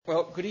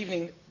Well, good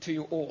evening to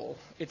you all.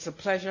 It's a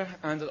pleasure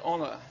and an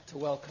honour to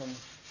welcome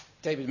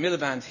David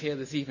Miliband here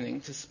this evening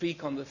to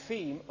speak on the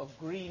theme of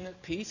green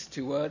peace,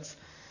 2 words,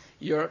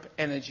 Europe,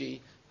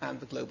 energy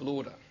and the global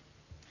order.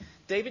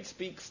 David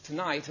speaks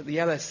tonight at the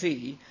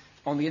LSE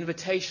on the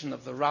invitation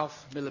of the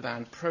Ralph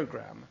Miliband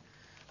programme,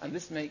 and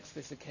this makes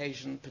this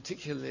occasion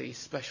particularly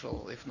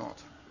special, if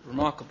not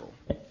remarkable.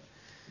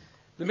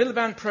 The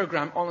Miliband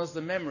programme honours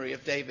the memory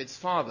of David's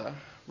father,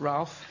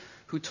 Ralph,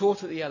 who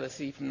taught at the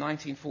LSE from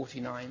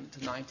 1949 to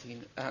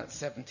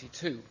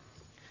 1972.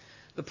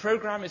 The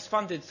programme is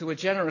funded through a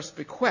generous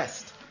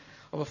bequest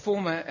of a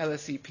former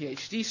LSE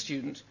PhD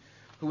student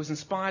who was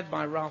inspired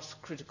by Ralph's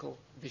critical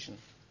vision.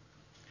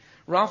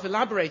 Ralph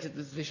elaborated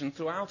this vision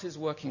throughout his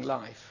working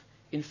life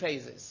in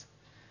phases: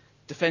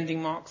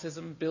 defending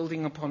Marxism,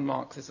 building upon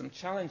Marxism,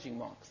 challenging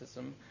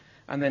Marxism,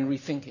 and then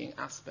rethinking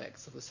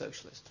aspects of the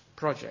socialist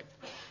project.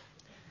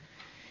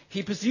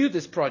 He pursued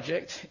this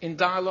project in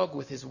dialogue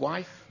with his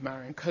wife,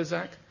 Marion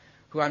Kozak,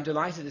 who I'm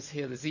delighted is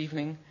here this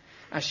evening,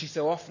 as she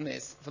so often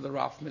is for the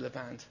Ralph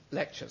Miliband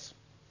lectures.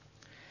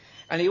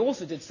 And he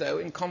also did so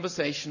in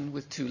conversation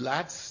with 2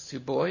 lads,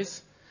 2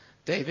 boys,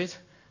 David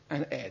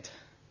and Ed,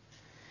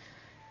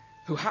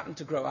 who happened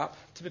to grow up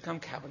to become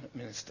cabinet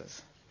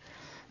ministers.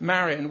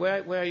 Marion,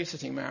 where are you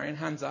sitting, Marion?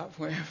 Hands up,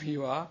 wherever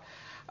you are.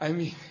 I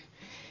mean,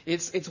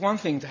 it's one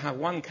thing to have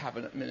 1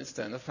 cabinet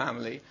minister in the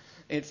family.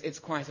 It's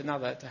quite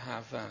another to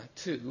have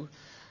 2.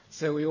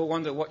 So we all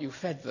wonder what you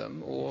fed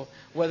them, or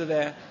whether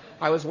they're...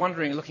 I was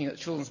wondering, looking at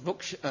children's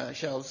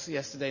bookshelves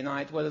yesterday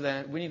night, whether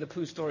they're Winnie the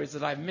Pooh stories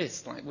that I've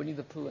missed, like Winnie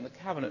the Pooh and the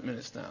Cabinet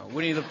Minister, or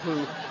Winnie the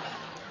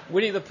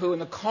Pooh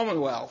and the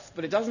Commonwealth.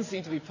 But it doesn't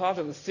seem to be part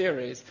of the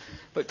series.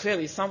 But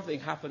clearly something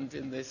happened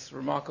in this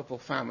remarkable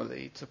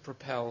family to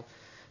propel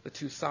the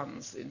 2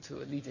 sons into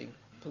leading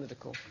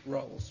political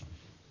roles.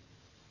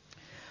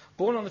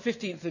 Born on the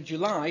 15th of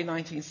July,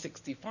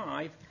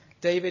 1965,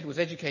 David was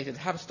educated at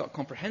Haverstock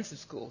Comprehensive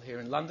School here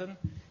in London.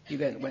 He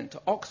then went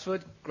to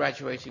Oxford,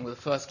 graduating with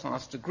a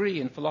first-class degree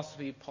in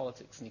philosophy,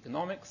 politics and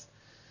economics.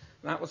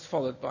 That was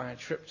followed by a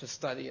trip to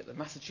study at the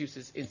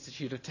Massachusetts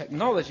Institute of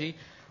Technology,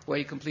 where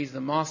he completed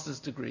a master's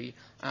degree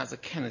as a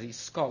Kennedy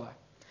Scholar.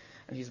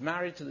 And he's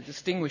married to the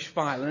distinguished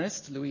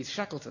violinist, Louise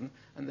Shackleton,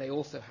 and they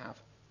also have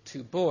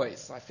 2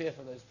 boys. I fear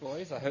for those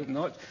boys. I hope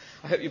not.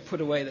 I hope you put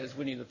away those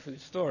Winnie the Pooh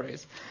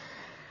stories.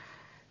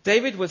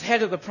 David was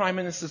head of the Prime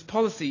Minister's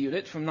Policy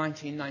Unit from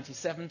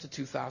 1997 to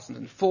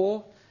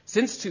 2004.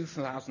 Since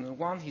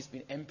 2001, he's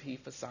been MP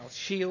for South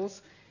Shields.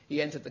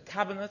 He entered the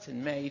Cabinet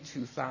in May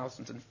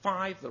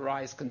 2005. The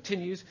rise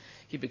continues.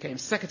 He became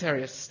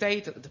Secretary of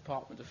State at the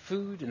Department of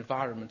Food,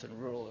 Environment and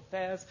Rural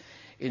Affairs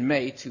in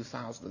May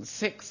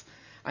 2006.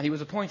 And he was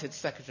appointed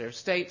Secretary of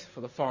State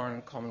for the Foreign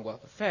and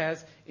Commonwealth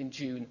Affairs in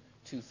June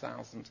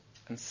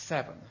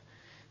 2007.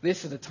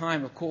 This at a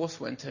time, of course,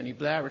 when Tony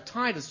Blair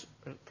retired as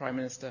Prime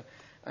Minister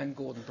and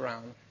Gordon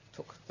Brown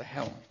took the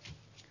helm.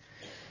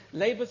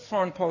 Labour's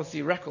foreign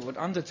policy record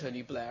under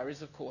Tony Blair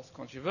is, of course,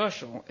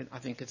 controversial. I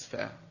think it's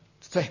fair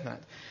to say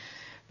that.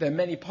 There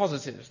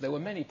were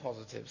many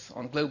positives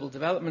on global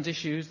development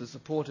issues, the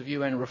support of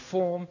UN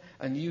reform,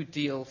 a New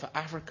Deal for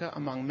Africa,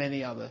 among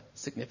many other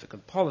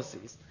significant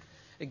policies.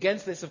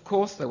 Against this, of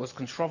course, there was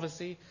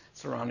controversy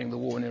surrounding the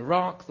war in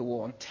Iraq, the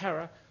war on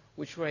terror,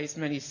 which raised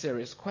many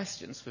serious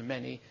questions in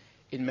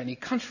many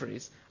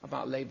countries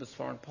about Labour's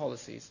foreign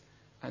policies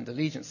and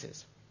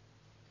allegiances.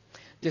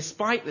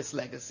 Despite this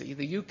legacy,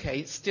 the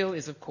UK still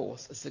is, of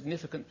course, a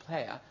significant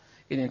player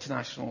in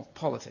international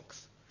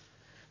politics.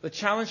 The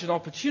challenge and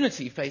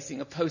opportunity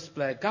facing a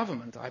post-Blair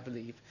government, I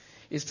believe,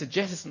 is to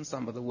jettison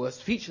some of the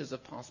worst features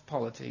of past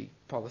policy,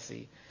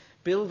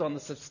 build on the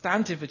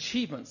substantive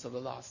achievements of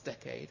the last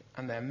decade,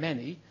 and there are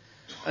many,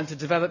 and to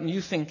develop new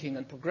thinking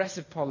and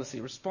progressive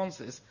policy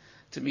responses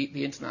to meet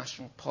the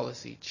international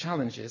policy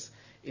challenges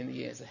in the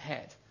years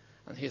ahead.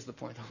 And here's the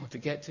point I want to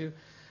get to.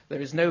 There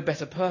is no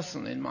better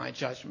person, in my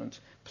judgment,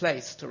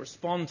 placed to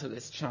respond to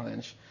this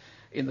challenge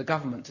in the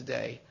government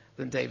today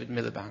than David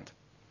Miliband.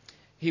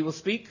 He will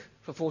speak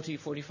for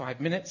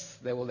 45 minutes.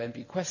 There will then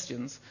be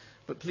questions.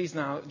 But please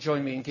now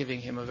join me in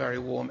giving him a very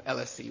warm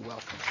LSE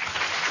welcome.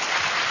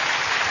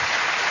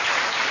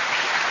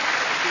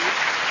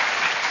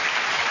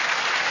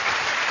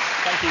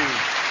 Thank you.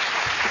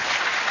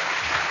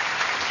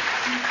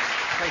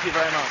 Thank you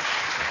very much.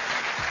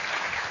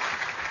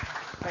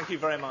 Thank you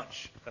very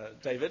much,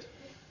 David,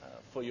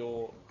 for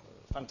your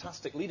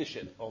fantastic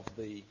leadership of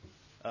the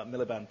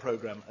Miliband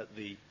programme at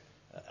the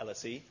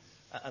LSE.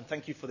 And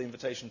thank you for the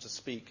invitation to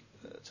speak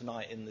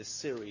tonight in this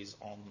series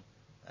on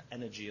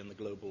energy and the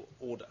global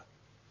order.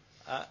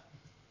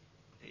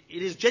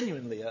 It is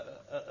genuinely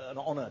an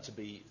honour to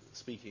be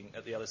speaking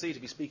at the LSE, to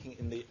be speaking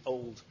in the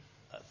old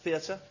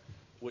theatre,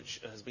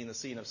 which has been the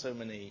scene of so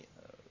many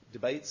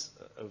debates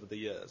over the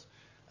years.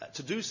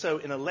 To do so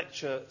in a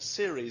lecture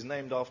series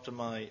named after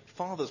my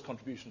father's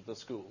contribution to the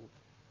school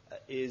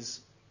is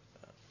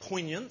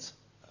poignant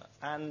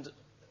and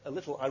a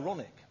little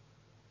ironic,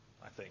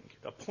 I think.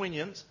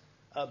 Poignant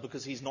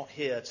because he's not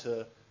here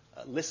to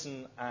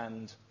listen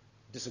and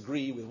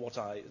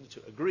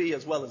agree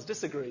as well as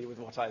disagree with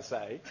what I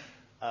say,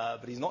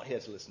 but he's not here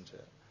to listen to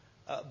it.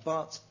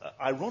 But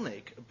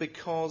ironic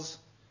because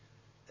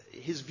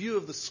his view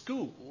of the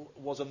school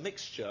was a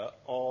mixture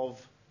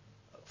of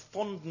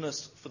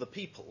fondness for the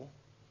people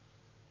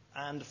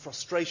and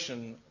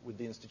frustration with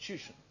the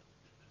institution.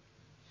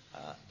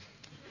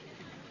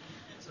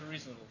 It's a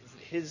reasonable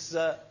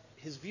position.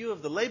 His view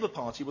of the Labour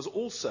Party was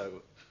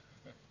also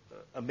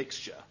a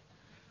mixture,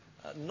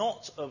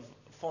 not of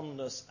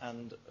fondness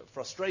and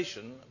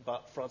frustration,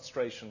 but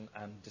frustration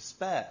and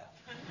despair.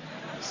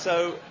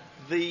 So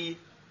the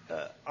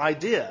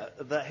idea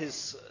that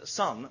his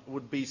son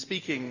would be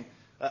speaking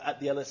at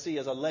the LSE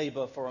as a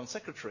Labour Foreign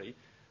Secretary,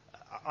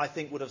 I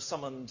think would have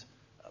summoned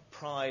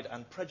pride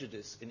and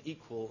prejudice in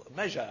equal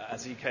measure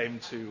as he came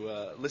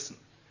to listen.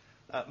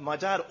 My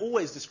dad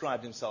always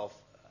described himself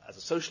as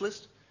a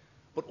socialist,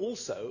 but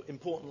also,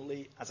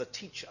 importantly, as a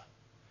teacher.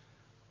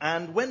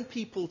 And when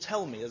people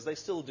tell me, as they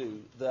still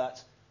do,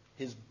 that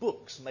his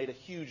books made a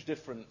huge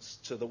difference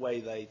to the way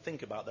they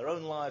think about their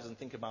own lives and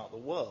think about the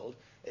world,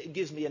 it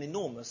gives me an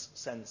enormous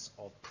sense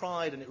of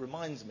pride, and it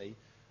reminds me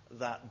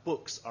that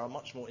books are a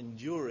much more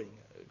enduring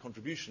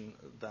contribution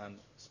than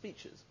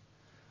speeches.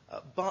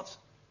 But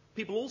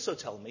people also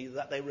tell me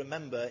that they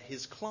remember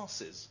his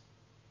classes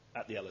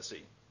at the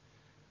LSE.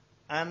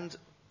 And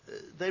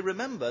they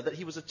remember that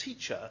he was a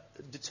teacher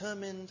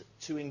determined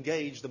to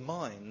engage the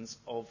minds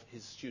of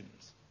his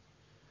students.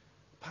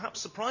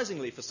 Perhaps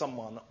surprisingly for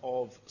someone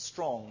of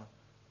strong,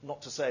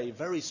 not to say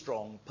very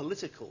strong,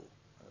 political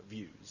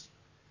views,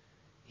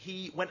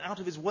 he went out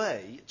of his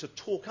way to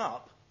talk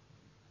up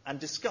and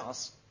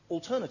discuss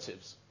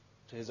alternatives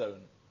to his own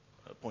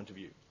point of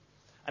view.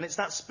 And it's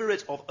that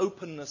spirit of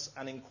openness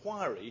and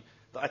inquiry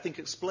that I think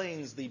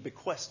explains the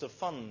bequest of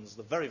funds,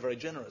 the very, very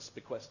generous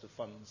bequest of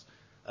funds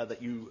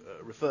that you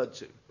referred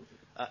to.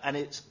 And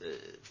it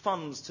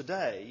funds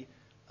today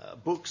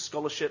books,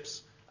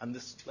 scholarships, and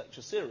this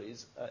lecture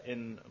series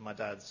in my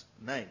dad's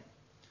name.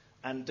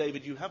 And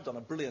David, you have done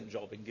a brilliant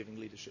job in giving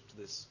leadership to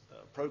this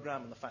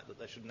program, and the fact that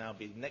there should now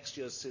be next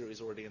year's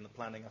series already in the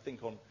planning, I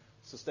think on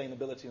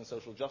sustainability and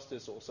social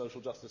justice, or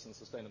social justice and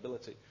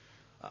sustainability,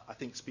 I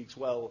think speaks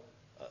well,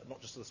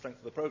 not just to the strength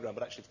of the program,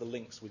 but actually to the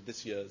links with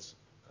this year's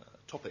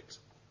topics.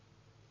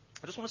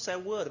 I just want to say a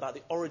word about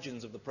the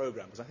origins of the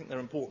program, because I think they're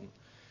important.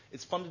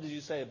 It's funded, as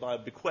you say, by a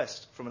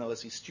bequest from an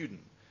LSE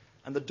student.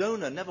 And the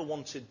donor never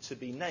wanted to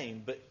be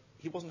named, but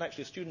he wasn't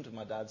actually a student of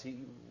my dad's.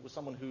 He was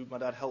someone who my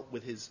dad helped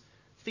with his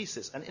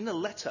thesis. And in a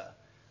letter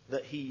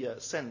that he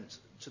sent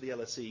to the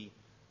LSE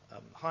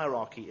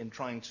hierarchy in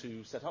trying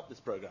to set up this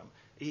program,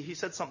 he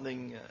said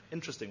something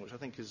interesting, which I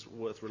think is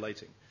worth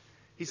relating.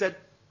 He said,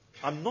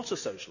 "I'm not a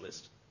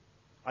socialist.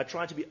 I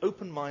try to be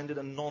open-minded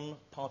and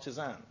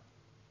non-partisan.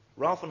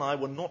 Ralph and I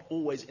were not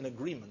always in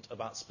agreement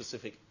about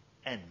specific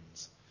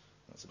ends."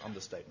 That's an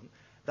understatement.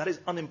 That is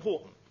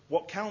unimportant.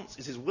 What counts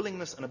is his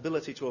willingness and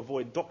ability to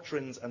avoid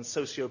doctrines and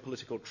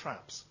socio-political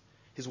traps.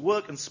 His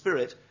work and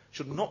spirit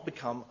should not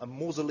become a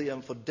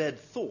mausoleum for dead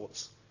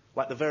thoughts,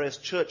 like the various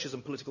churches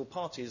and political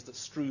parties that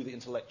strew the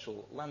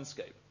intellectual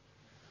landscape.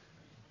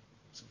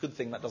 It's a good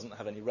thing that doesn't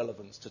have any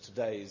relevance to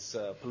today's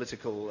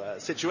political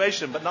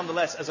situation, but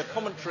nonetheless, as a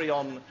commentary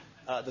on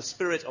the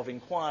spirit of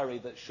inquiry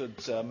that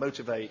should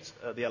motivate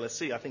the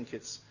LSE, I think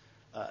it's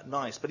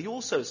nice. But he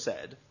also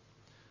said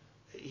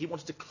he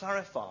wanted to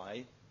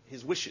clarify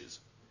his wishes,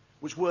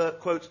 which were,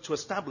 quote, to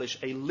establish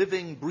a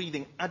living,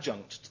 breathing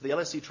adjunct to the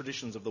LSE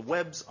traditions of the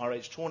Webbs,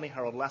 R.H. Tawney,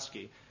 Harold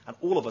Lasky, and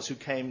all of us who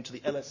came to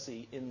the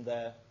LSE in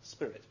their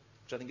spirit,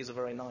 which I think is a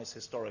very nice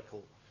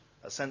historical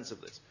sense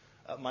of this.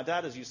 My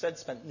dad, as you said,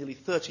 spent nearly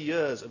 30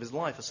 years of his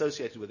life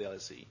associated with the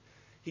LSE.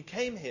 He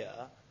came here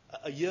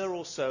a year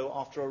or so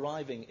after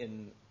arriving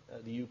in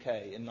the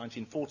UK in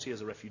 1940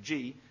 as a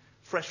refugee,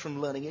 fresh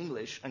from learning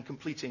English and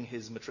completing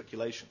his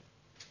matriculation.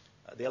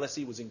 The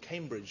LSE was in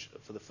Cambridge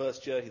for the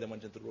first year. He then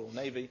went into the Royal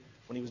Navy.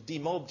 When he was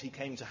demobbed, he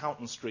came to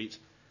Houghton Street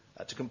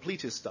to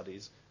complete his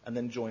studies and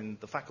then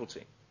joined the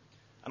faculty.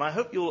 And I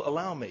hope you'll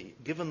allow me,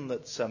 given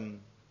that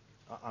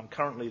I'm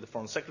currently the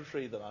Foreign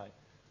Secretary, that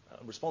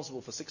I'm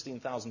responsible for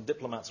 16,000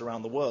 diplomats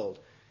around the world,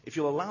 if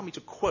you'll allow me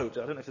to quote,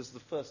 I don't know if this is the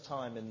first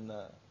time in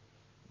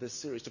this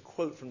series, to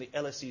quote from the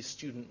LSE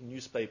student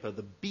newspaper,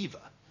 The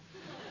Beaver.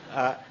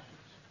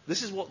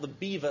 This is what The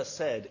Beaver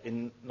said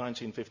in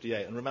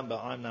 1958. And remember,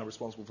 I'm now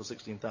responsible for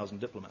 16,000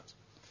 diplomats.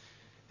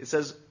 It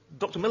says,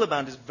 "Dr.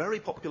 Miliband is a very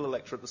popular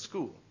lecturer at the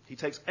school. He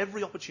takes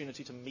every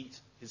opportunity to meet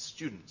his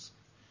students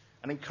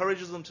and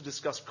encourages them to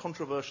discuss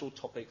controversial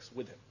topics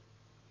with him.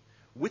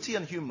 Witty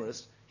and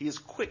humorous, he is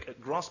quick at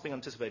grasping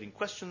anticipating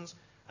questions,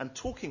 and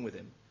talking with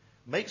him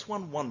makes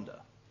one wonder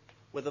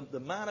whether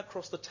the man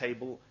across the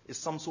table is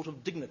some sort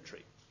of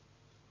dignitary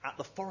at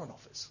the Foreign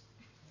Office."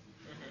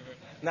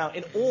 Now,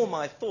 in all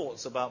my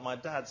thoughts about my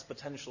dad's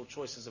potential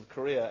choices of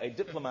career, a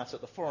diplomat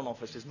at the Foreign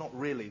Office is not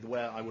really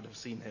where I would have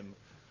seen him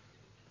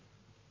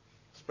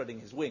spreading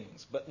his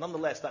wings. But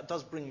nonetheless, that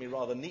does bring me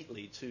rather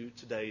neatly to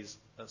today's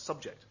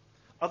subject.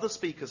 Other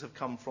speakers have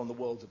come from the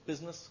worlds of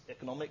business,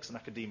 economics, and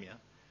academia,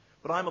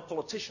 but I'm a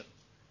politician,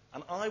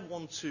 And I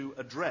want to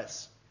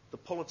address the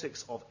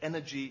politics of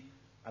energy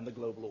and the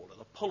global order,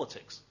 the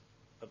politics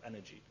of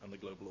energy and the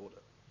global order.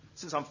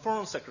 Since I'm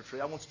Foreign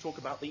Secretary, I want to talk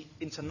about the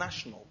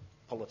international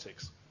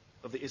politics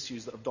of the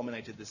issues that have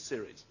dominated this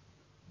series.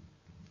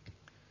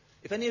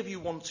 If any of you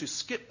want to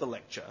skip the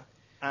lecture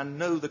and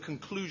know the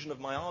conclusion of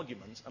my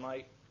argument, and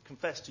I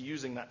confess to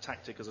using that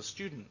tactic as a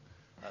student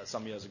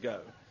some years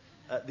ago,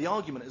 the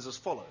argument is as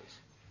follows.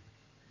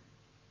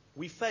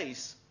 We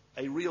face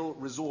a real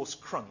resource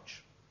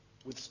crunch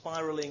with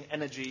spiraling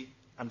energy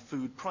and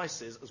food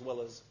prices as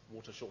well as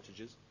water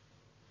shortages.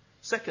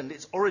 Second,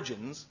 its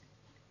origins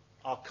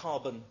are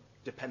carbon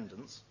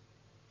dependence.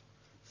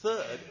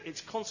 Third,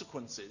 its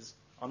consequences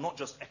are not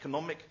just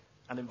economic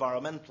and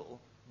environmental,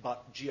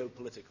 but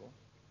geopolitical.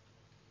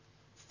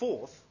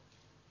 Fourth,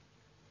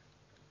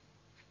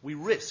 we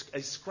risk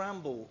a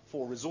scramble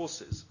for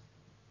resources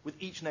with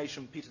each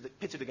nation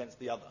pitted against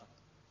the other.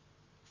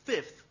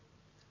 Fifth,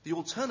 the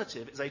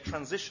alternative is a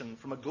transition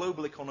from a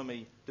global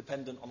economy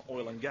dependent on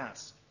oil and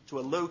gas to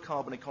a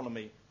low-carbon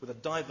economy with a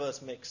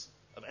diverse mix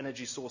of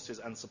energy sources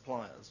and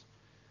suppliers.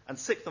 And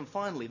sixth and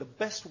finally, the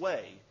best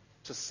way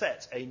to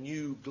set a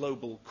new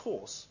global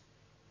course,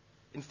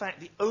 in fact,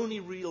 the only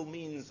real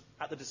means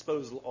at the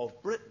disposal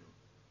of Britain,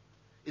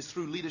 is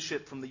through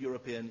leadership from the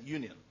European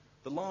Union,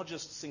 the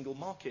largest single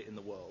market in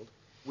the world,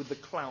 with the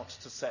clout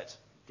to set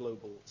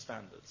global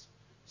standards.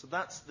 So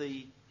that's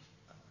the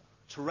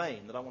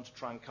terrain that I want to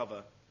try and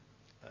cover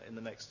in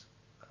the next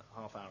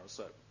half hour or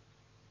so.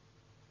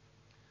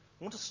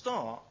 I want to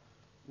start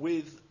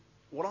with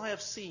what I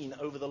have seen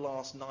over the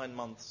last 9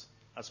 months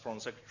as Foreign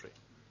Secretary.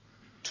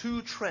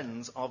 Two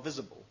trends are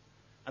visible,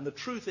 and the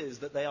truth is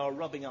that they are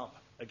rubbing up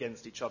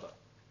against each other.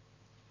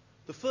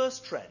 The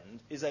first trend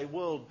is a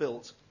world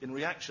built in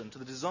reaction to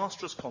the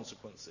disastrous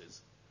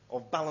consequences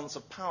of balance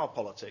of power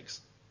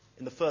politics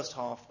in the first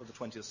half of the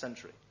 20th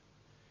century.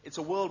 It's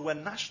a world where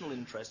national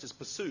interest is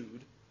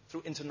pursued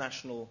through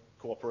international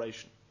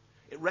cooperation.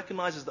 It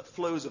recognizes that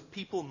flows of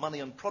people,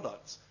 money, and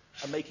products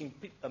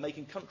are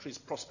making countries'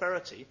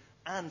 prosperity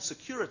and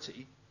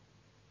security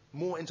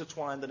more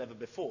intertwined than ever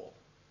before.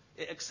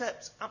 It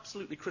accepts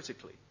absolutely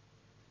critically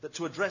that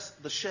to address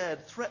the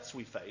shared threats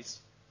we face,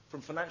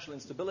 from financial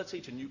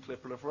instability to nuclear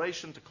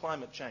proliferation to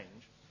climate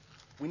change,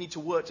 we need to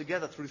work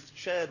together through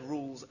shared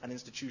rules and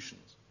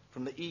institutions,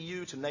 from the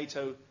EU to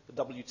NATO,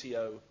 the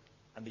WTO,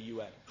 and the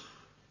UN.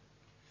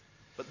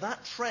 But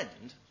that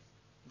trend,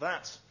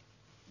 that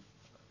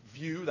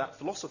view, that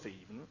philosophy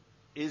even,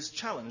 is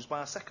challenged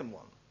by a second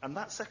one. And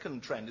that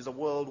second trend is a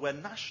world where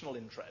national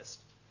interest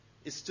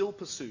is still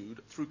pursued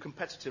through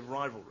competitive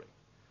rivalry.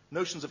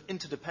 Notions of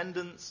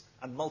interdependence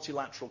and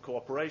multilateral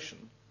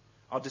cooperation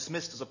are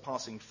dismissed as a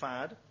passing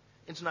fad.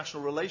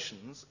 International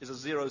relations is a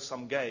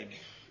zero-sum game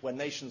where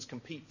nations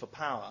compete for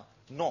power,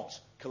 not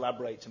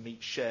collaborate to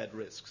meet shared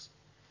risks.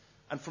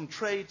 And from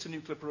trade to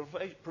nuclear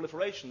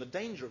proliferation, the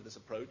danger of this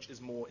approach is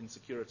more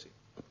insecurity.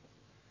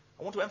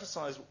 I want to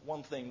emphasize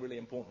one thing really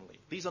importantly.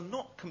 These are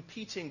not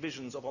competing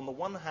visions of, on the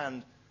one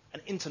hand,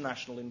 an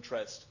international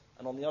interest,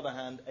 and on the other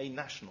hand, a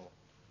national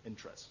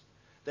interest.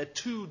 They're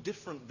two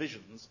different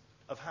visions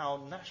of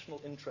how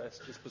national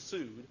interest is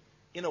pursued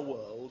in a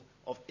world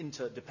of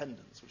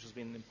interdependence, which has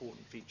been an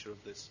important feature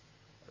of this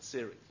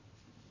series.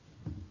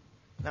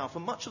 Now, for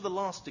much of the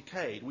last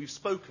decade, we've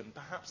spoken,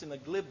 perhaps in a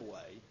glib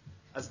way,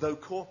 as though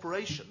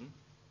cooperation,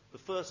 the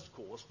first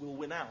course, will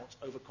win out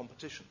over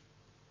competition.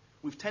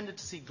 We've tended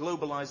to see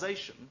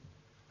globalization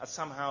as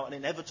somehow an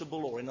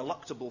inevitable or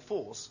ineluctable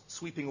force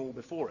sweeping all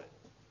before it.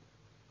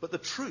 But the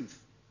truth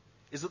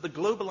is that the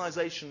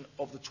globalization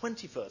of the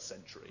 21st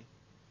century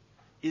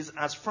is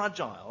as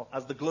fragile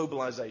as the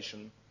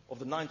globalization of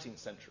the 19th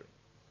century,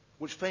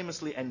 which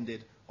famously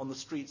ended on the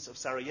streets of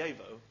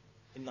Sarajevo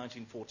in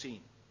 1914.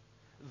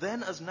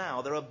 Then as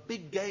now, there are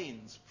big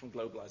gains from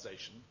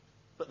globalization,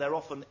 but they're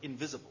often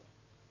invisible.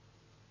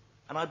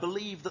 And I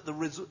believe that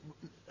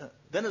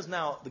then as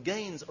now, the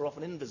gains are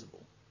often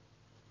invisible,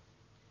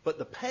 but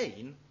the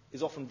pain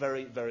is often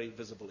very, very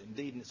visible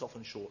indeed, and it's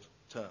often short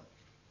term.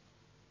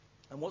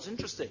 And what's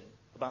interesting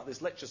about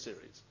this lecture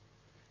series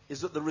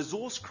is that the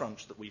resource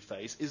crunch that we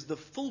face is the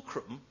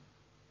fulcrum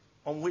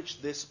on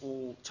which this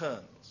all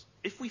turns.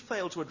 If we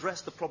fail to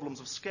address the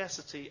problems of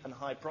scarcity and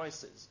high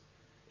prices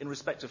in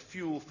respect of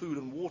fuel, food,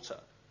 and water,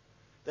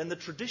 then the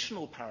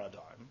traditional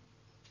paradigm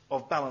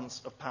of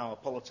balance of power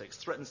politics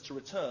threatens to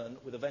return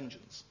with a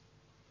vengeance.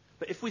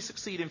 But if we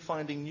succeed in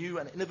finding new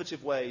and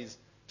innovative ways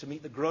to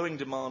meet the growing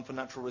demand for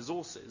natural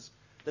resources,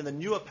 then the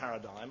newer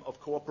paradigm of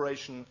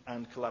cooperation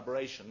and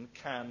collaboration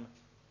can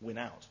win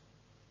out.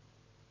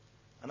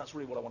 And that's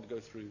really what I want to go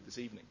through this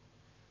evening.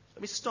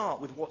 Let me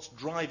start with what's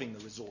driving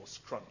the resource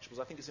crunch, because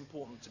I think it's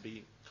important to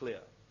be clear.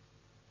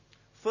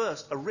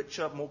 First, a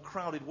richer, more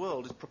crowded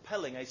world is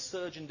propelling a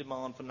surge in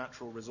demand for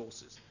natural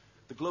resources.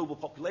 The global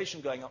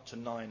population going up to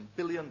 9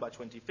 billion by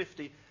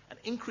 2050, an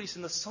increase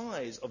in the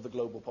size of the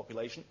global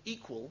population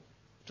equal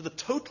to the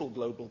total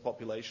global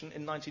population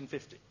in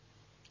 1950.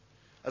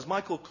 As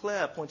Michael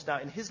Clare pointed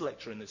out in his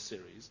lecture in this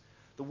series,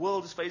 The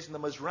world is facing the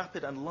most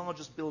rapid and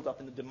largest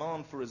build-up in the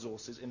demand for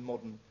resources in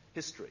modern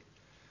history.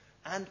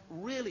 And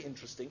really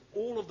interesting,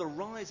 all of the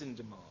rise in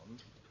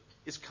demand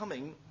is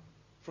coming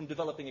from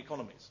developing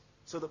economies.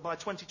 So that by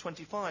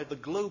 2025, the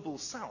global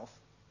south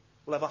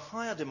will have a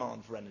higher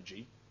demand for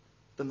energy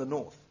than the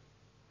north.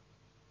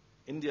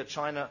 India,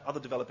 China, other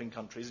developing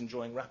countries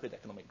enjoying rapid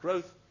economic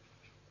growth.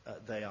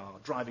 They are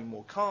driving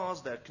more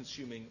cars. They're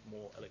consuming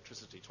more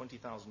electricity.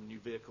 20,000 new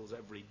vehicles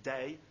every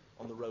day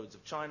on the roads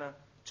of China,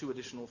 2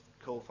 additional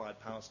coal-fired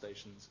power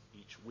stations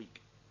each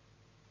week.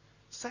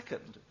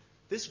 Second,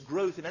 this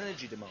growth in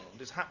energy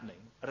demand is happening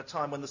at a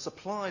time when the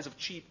supplies of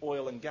cheap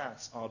oil and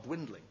gas are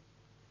dwindling.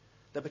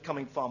 They're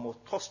becoming far more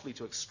costly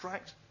to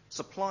extract.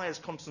 Supply is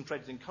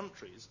concentrated in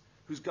countries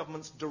whose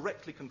governments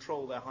directly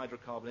control their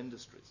hydrocarbon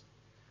industries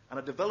and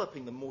are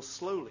developing them more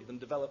slowly than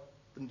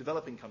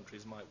developing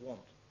countries might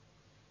want.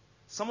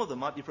 Some of them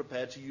might be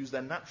prepared to use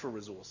their natural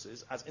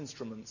resources as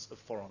instruments of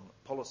foreign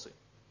policy.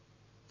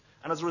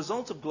 And as a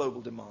result of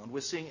global demand,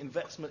 we're seeing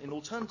investment in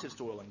alternatives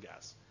to oil and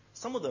gas.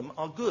 Some of them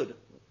are good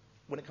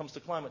when it comes to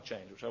climate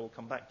change, which I will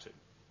come back to.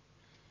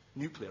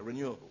 Nuclear,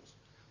 renewables.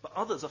 But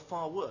others are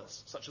far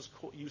worse, such as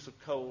use of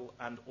coal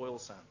and oil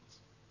sands.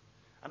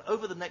 And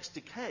over the next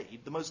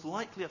decade, the most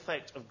likely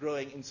effect of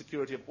growing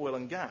insecurity of oil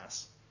and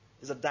gas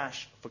is a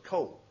dash for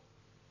coal,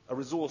 a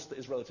resource that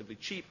is relatively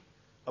cheap,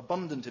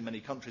 abundant in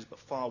many countries, but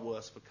far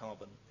worse for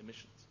carbon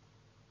emissions.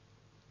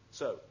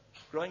 So,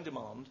 growing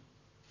demand,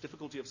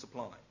 difficulty of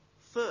supply.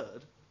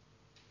 Third,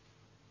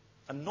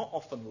 and not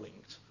often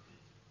linked,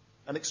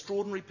 an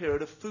extraordinary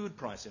period of food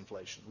price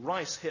inflation.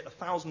 Rice hit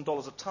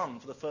 $1,000 a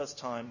ton for the first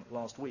time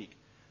last week.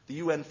 The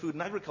UN Food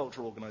and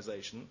Agriculture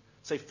Organization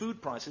say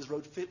food prices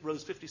rose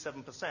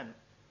 57%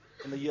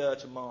 in the year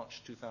to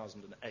March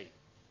 2008.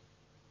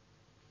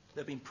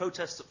 There have been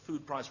protests at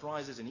food price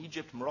rises in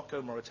Egypt,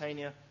 Morocco,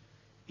 Mauritania,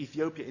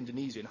 Ethiopia,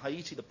 Indonesia. In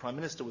Haiti, the Prime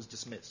Minister was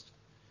dismissed.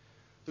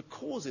 The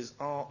causes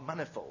are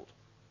manifold.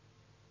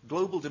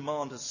 Global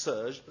demand has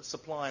surged, but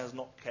supply has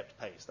not kept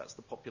pace. That's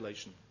the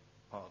population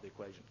part of the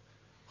equation.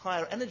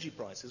 Higher energy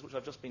prices, which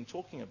I've just been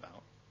talking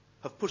about,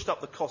 have pushed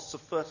up the costs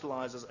of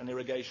fertilizers and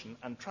irrigation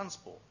and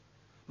transport,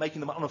 making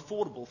them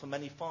unaffordable for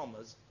many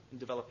farmers in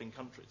developing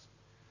countries.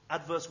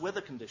 Adverse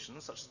weather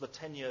conditions, such as the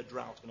 10-year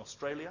drought in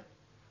Australia,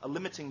 are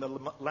limiting the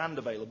land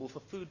available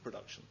for food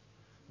production.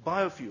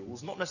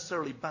 Biofuels, not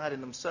necessarily bad in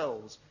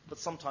themselves, but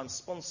sometimes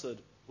sponsored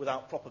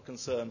without proper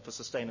concern for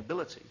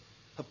sustainability,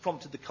 have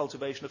prompted the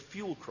cultivation of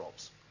fuel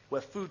crops,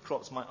 where food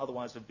crops might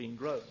otherwise have been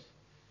grown.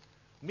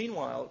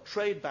 Meanwhile,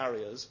 trade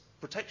barriers,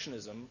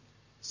 protectionism,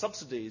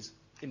 subsidies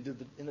in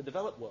the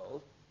developed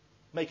world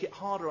make it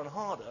harder and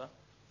harder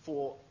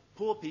for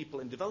poor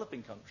people in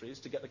developing countries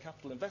to get the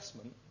capital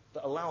investment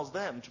that allows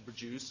them to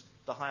produce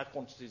the higher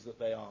quantities that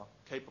they are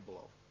capable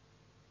of.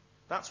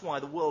 That's why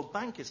the World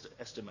Bank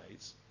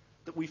estimates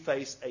that we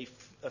face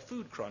a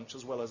food crunch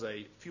as well as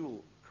a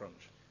fuel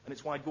crunch. And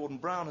it's why Gordon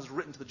Brown has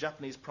written to the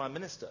Japanese Prime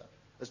Minister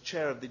as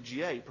chair of the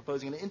G8,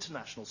 proposing an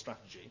international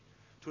strategy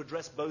to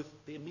address both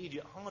the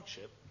immediate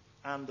hardship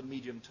and the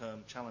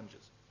medium-term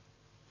challenges.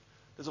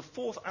 There's a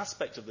fourth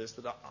aspect of this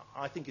that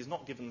I think is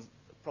not given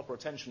proper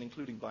attention,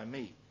 including by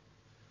me.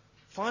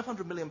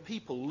 500 million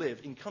people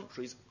live in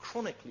countries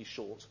chronically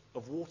short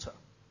of water.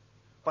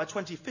 By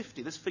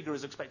 2050, this figure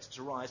is expected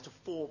to rise to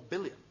 4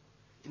 billion.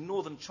 In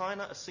northern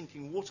China, a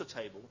sinking water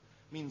table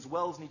means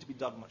wells need to be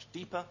dug much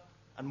deeper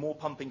and more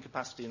pumping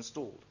capacity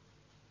installed.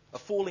 A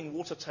falling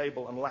water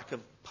table and lack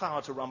of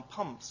power to run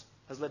pumps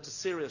has led to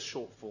serious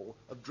shortfall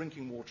of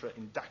drinking water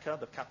in Dhaka,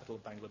 the capital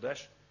of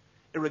Bangladesh.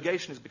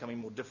 Irrigation is becoming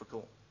more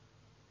difficult.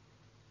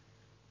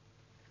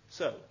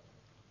 So,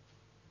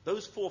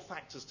 those four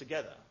factors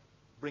together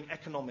bring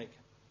economic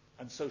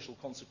and social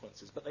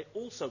consequences, but they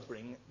also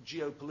bring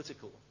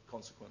geopolitical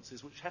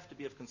consequences which have to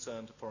be of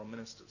concern to foreign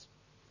ministers.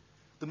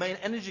 The main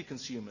energy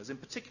consumers, in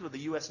particular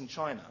the US and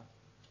China,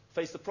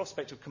 face the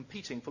prospect of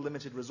competing for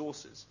limited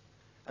resources.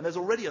 And there's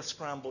already a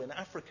scramble in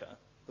Africa,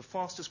 the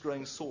fastest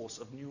growing source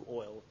of new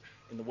oil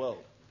in the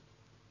world.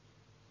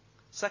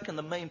 Second,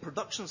 the main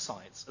production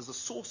sites as a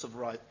source of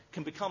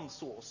can become the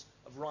source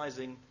of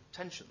rising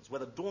tensions,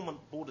 whether dormant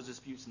border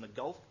disputes in the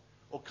Gulf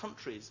or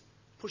countries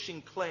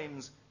pushing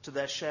claims to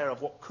their share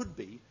of what could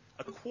be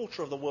a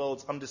quarter of the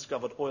world's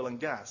undiscovered oil and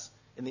gas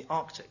in the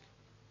Arctic.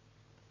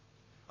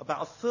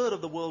 About a third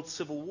of the world's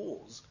civil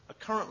wars are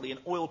currently in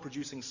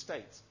oil-producing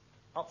states,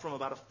 up from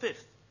about a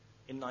fifth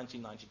in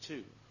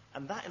 1992.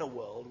 And that in a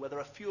world where there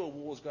are fewer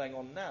wars going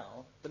on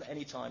now than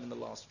any time in the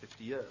last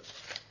 50 years.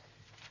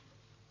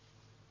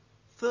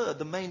 Third,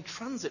 the main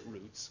transit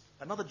routes,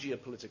 another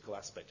geopolitical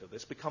aspect of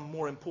this, become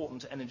more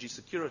important to energy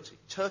security.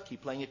 Turkey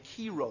playing a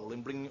key role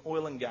in bringing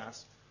oil and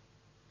gas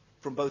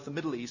from both the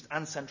Middle East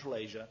and Central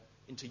Asia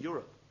into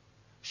Europe.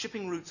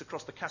 Shipping routes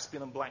across the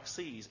Caspian and Black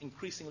Seas,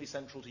 increasingly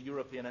central to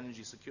European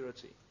energy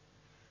security.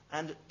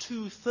 And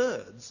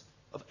 2/3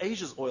 of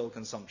Asia's oil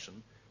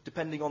consumption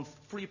depending on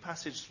free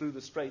passage through the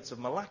Straits of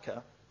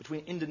Malacca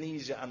between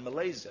Indonesia and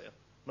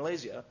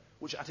Malaysia,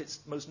 which at its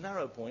most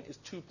narrow point is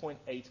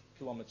 2.8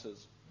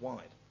 kilometers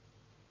wide.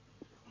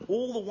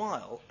 All the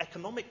while,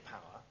 economic power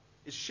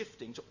is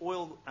shifting to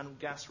oil and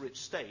gas-rich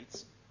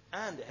states,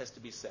 and, it has to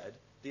be said,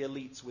 the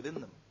elites within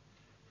them.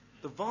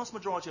 The vast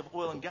majority of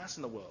oil and gas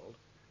in the world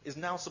is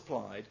now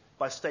supplied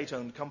by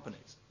state-owned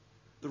companies.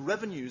 The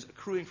revenues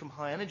accruing from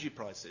high energy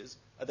prices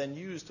are then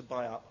used to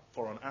buy up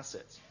foreign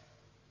assets.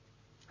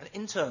 And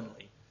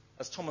internally,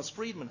 as Thomas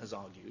Friedman has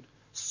argued,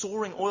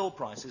 soaring oil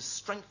prices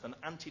strengthen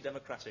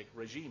anti-democratic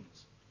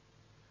regimes.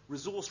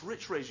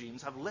 Resource-rich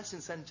regimes have less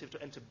incentive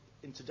to enter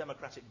into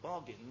democratic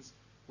bargains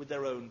with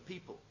their own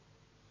people.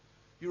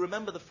 You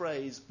remember the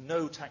phrase,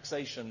 no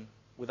taxation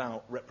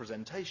without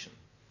representation.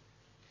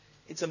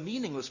 It's a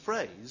meaningless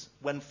phrase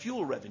when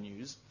fuel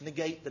revenues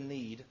negate the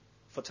need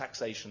for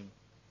taxation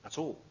at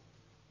all.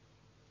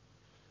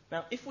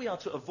 Now, if we are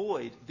to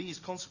avoid these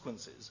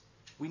consequences,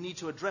 we need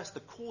to address the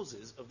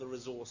causes of the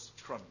resource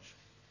crunch.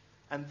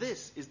 And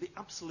this is the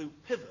absolute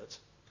pivot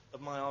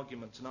of my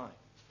argument tonight.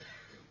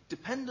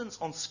 Dependence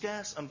on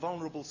scarce and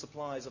vulnerable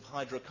supplies of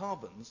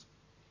hydrocarbons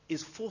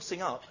is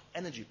forcing up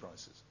energy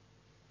prices.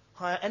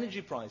 Higher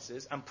energy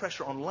prices and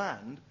pressure on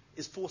land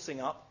is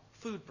forcing up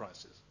food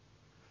prices.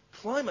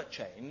 Climate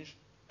change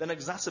then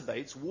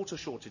exacerbates water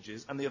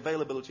shortages and the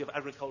availability of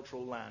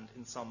agricultural land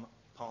in some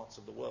parts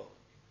of the world.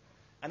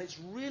 And it's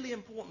really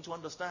important to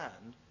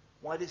understand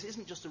why this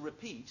isn't just a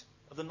repeat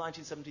of the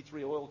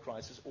 1973 oil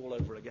crisis all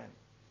over again.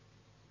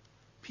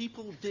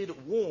 People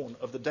did warn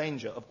of the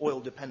danger of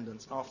oil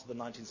dependence after the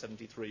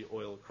 1973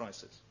 oil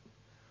crisis.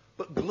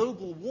 But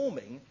global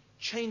warming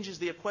changes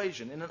the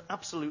equation in an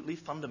absolutely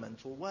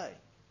fundamental way.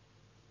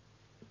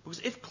 Because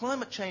if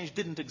climate change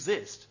didn't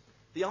exist,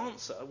 the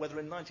answer, whether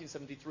in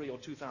 1973 or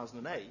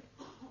 2008,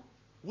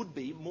 would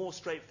be more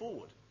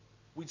straightforward.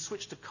 We'd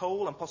switch to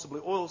coal and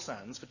possibly oil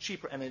sands for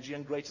cheaper energy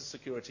and greater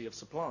security of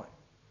supply.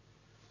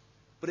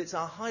 But it's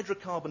our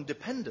hydrocarbon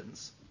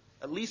dependence,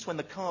 at least when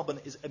the carbon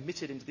is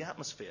emitted into the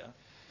atmosphere,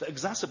 that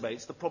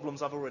exacerbates the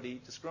problems I've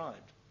already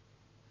described.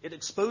 It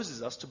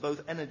exposes us to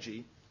both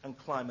energy and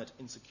climate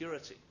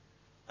insecurity.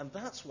 And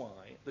that's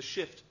why the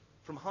shift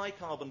from high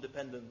carbon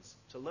dependence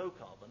to low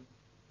carbon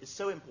is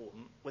so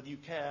important, whether you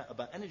care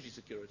about energy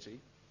security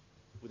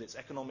with its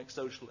economic,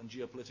 social, and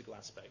geopolitical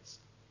aspects,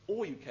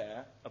 or you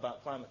care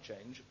about climate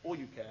change, or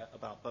you care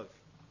about both.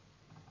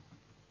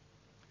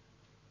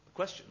 The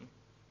question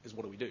is,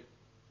 what do we do?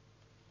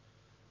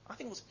 I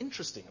think what's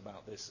interesting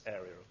about this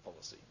area of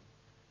policy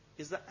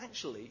is that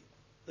actually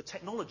the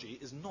technology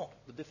is not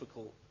the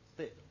difficult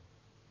bit.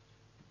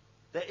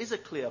 There is a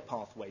clear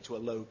pathway to a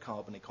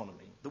low-carbon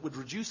economy that would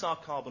reduce our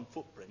carbon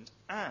footprint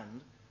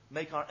and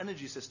make our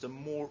energy system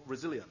more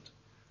resilient.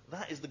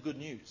 That is the good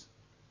news.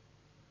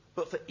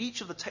 But for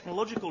each of the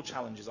technological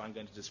challenges I'm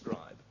going to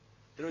describe,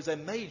 there is a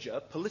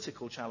major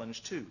political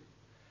challenge too.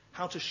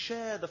 How to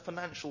share the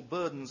financial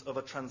burdens of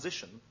a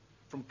transition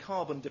from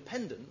carbon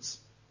dependence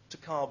to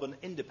carbon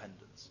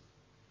independence.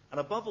 And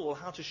above all,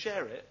 how to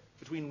share it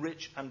between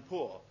rich and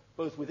poor,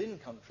 both within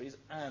countries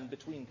and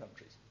between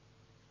countries.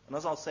 And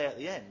as I'll say at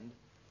the end,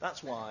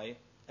 that's why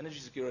energy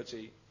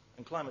security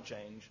and climate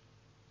change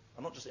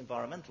are not just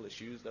environmental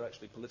issues, they're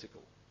actually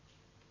political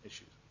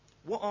issues.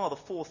 What are the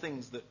four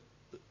things that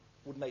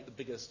would make the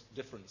biggest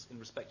difference in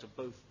respect of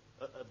both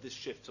of this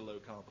shift to low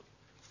carbon?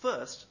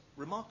 First,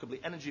 remarkably,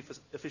 energy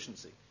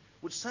efficiency,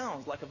 which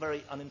sounds like a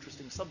very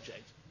uninteresting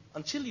subject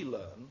until you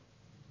learn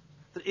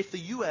that if the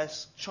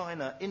US,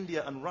 China,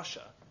 India, and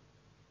Russia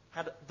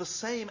had the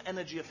same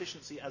energy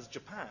efficiency as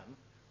Japan,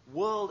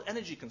 world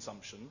energy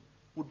consumption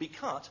would be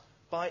cut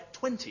by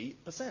 20%.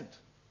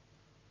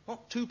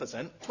 Not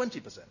 2%,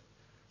 20%.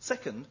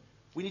 Second,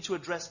 we need to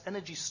address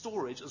energy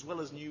storage as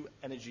well as new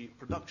energy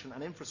production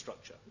and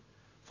infrastructure.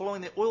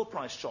 Following the oil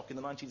price shock in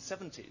the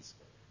 1970s,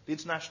 the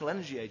International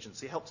Energy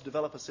Agency helped to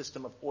develop a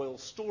system of oil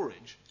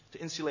storage to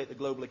insulate the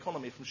global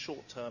economy from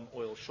short-term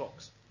oil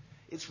shocks.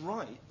 It's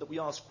right that we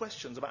ask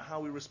questions about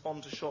how we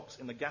respond to shocks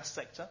in the gas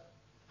sector,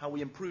 how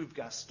we improve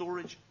gas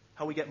storage,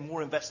 how we get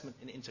more investment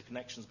in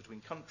interconnections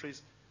between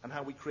countries, and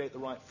how we create the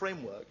right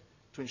framework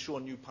to ensure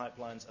new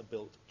pipelines are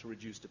built to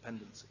reduce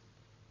dependency.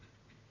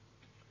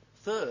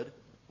 Third,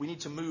 we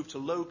need to move to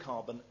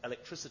low-carbon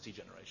electricity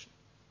generation.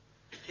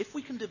 If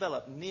we can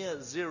develop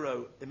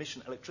near-zero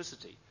emission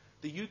electricity,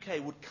 the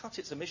UK would cut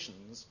its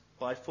emissions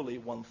by fully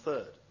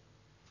 1/3.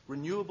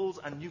 Renewables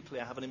and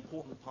nuclear have an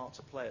important part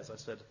to play, as I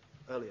said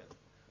earlier.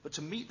 But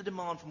to meet the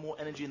demand for more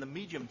energy in the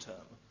medium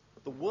term,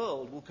 the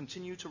world will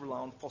continue to rely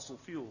on fossil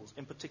fuels,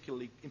 in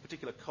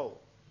particular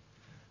coal.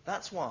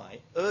 That's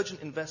why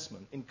urgent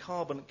investment in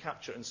carbon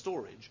capture and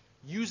storage,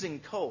 using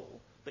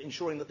coal but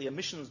ensuring that the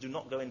emissions do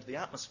not go into the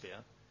atmosphere,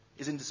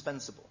 is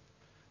indispensable.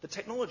 The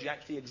technology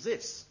actually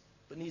exists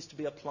but needs to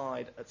be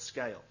applied at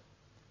scale.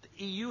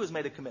 The EU has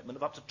made a commitment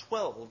of up to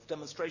 12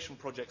 demonstration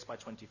projects by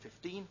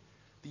 2015.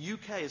 The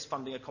UK is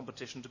funding a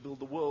competition to build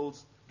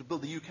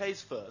the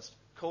UK's first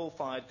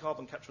coal-fired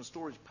carbon capture and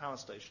storage power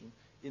station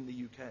in the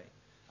UK.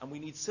 And we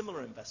need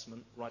similar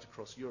investment right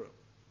across Europe.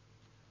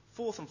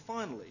 Fourth and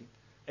finally,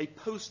 a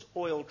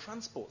post-oil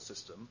transport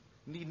system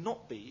need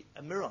not be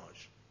a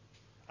mirage.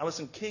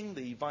 Alison King,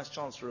 the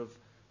Vice-Chancellor of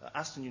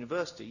Aston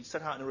University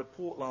set out in a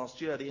report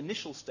last year the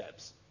initial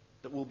steps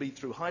that will be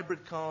through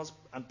hybrid cars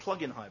and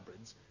plug-in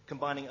hybrids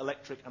combining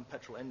electric and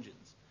petrol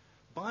engines.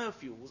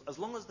 Biofuels, as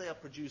long as they are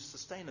produced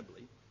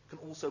sustainably, can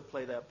also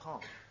play their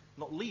part,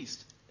 not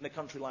least in a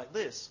country like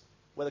this,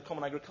 where the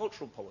common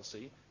agricultural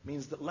policy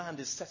means that land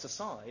is set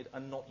aside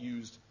and not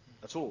used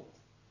at all.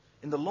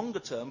 In the longer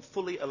term,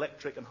 fully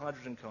electric and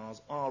hydrogen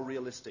cars are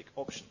realistic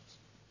options.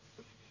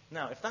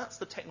 Now, if that's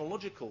the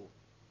technological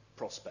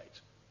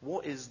prospect,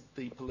 what is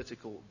the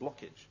political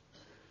blockage?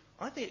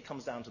 I think it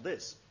comes down to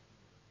this.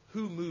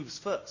 Who moves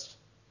first?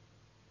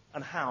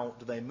 And how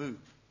do they move?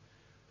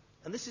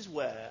 And this is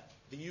where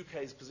the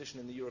UK's position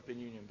in the European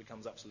Union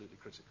becomes absolutely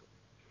critical.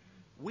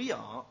 We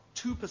are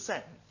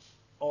 2%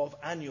 of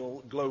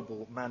annual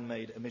global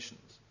man-made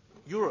emissions.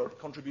 Europe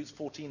contributes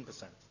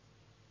 14%.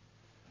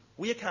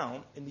 We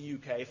account in the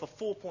UK for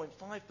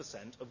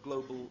 4.5% of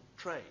global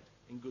trade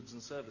in goods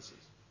and services.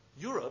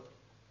 Europe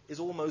is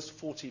almost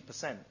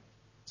 40%.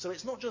 So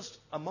it's not just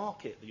a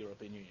market, the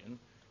European Union,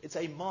 it's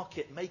a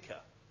market maker.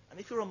 And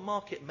if you're a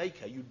market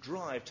maker, you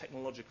drive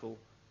technological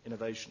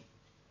innovation.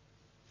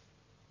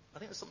 I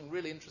think there's something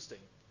really interesting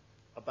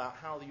about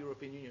how the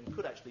European Union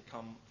could actually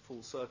come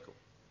full circle.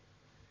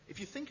 If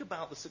you think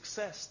about the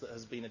success that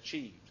has been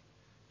achieved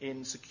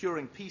in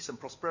securing peace and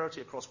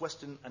prosperity across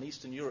Western and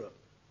Eastern Europe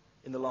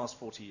in the last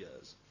 40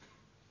 years,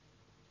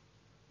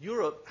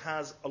 Europe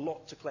has a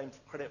lot to claim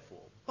credit for,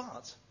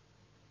 but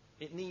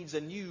it needs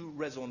a new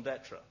raison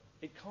d'etre.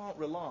 It can't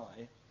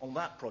rely on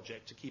that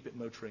project to keep it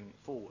motoring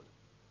forward.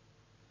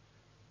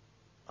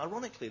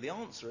 Ironically, the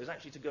answer is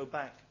actually to go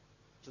back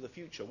to the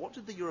future. What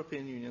did the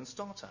European Union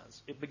start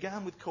as? It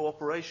began with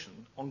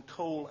cooperation on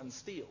coal and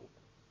steel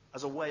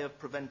as a way of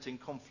preventing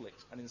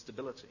conflict and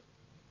instability.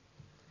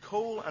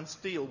 Coal and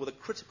steel were the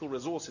critical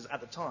resources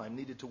at the time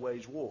needed to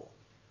wage war.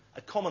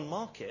 A common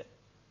market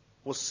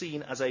was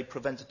seen as a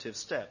preventative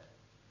step.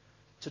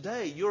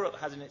 Today, Europe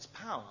has in its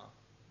power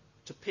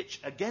to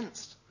pitch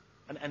against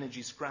an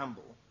energy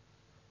scramble,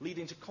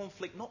 leading to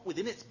conflict not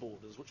within its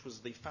borders, which was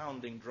the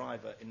founding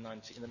driver in the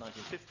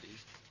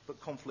 1950s, but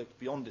conflict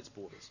beyond its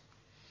borders.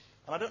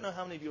 And I don't know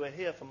how many of you are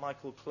here for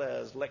Michael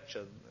Clare's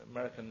lecture,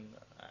 American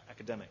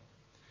academic.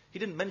 He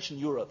didn't mention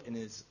Europe in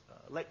his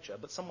lecture,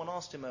 but someone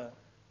asked him a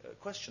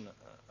question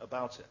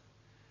about it.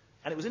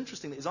 And it was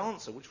interesting that his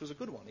answer, which was a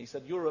good one, he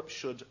said Europe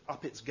should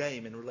up its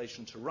game in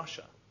relation to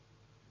Russia.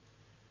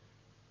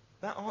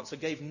 That answer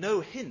gave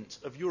no hint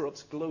of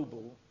Europe's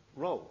global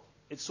role.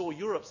 It saw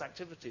Europe's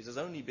activities as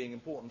only being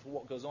important for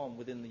what goes on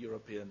within the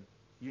European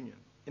Union.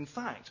 In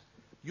fact,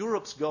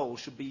 Europe's goal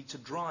should be to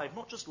drive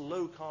not just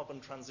low-carbon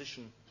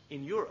transition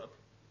in Europe,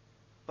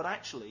 but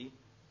actually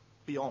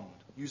beyond,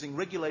 using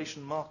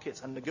regulation,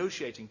 markets, and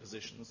negotiating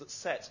positions that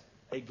set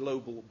a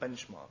global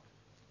benchmark.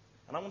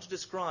 And I want to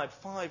describe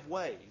 5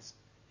 ways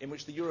in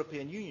which the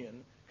European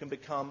Union can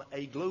become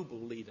a global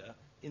leader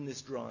in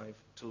this drive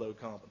to low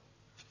carbon.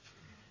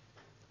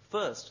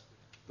 First,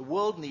 the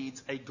world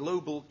needs a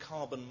global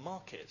carbon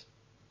market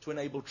to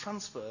enable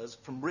transfers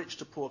from rich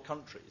to poor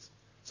countries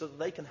so that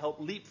they can help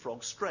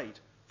leapfrog straight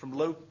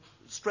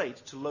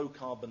to low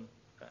carbon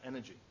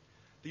energy.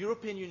 The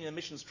European Union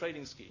Emissions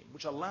Trading Scheme,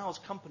 which allows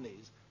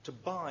companies to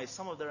buy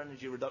some of their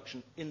energy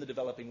reduction in the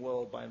developing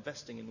world by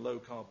investing in low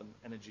carbon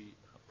energy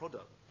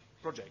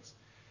projects,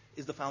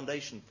 is the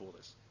foundation for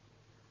this.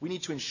 We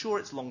need to ensure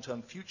its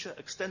long-term future,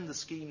 extend the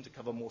scheme to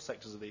cover more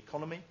sectors of the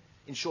economy,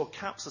 ensure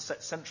caps are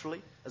set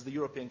centrally, as the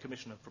European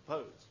Commission have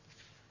proposed,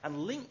 and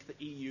link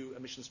the EU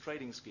Emissions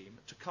Trading Scheme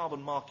to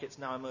carbon markets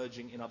now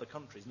emerging in other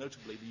countries,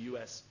 notably the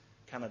US,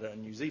 Canada,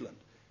 and New Zealand.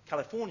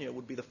 California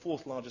would be the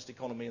 4th largest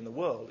economy in the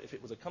world if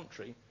it was a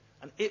country,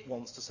 and it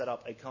wants to set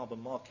up a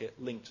carbon market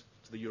linked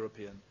to the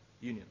European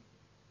Union.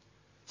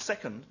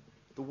 Second,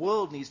 the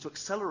world needs to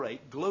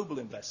accelerate global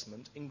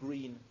investment in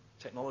green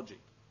technology.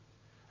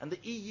 And the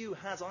EU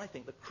has, I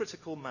think, the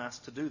critical mass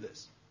to do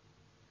this.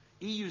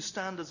 EU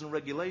standards and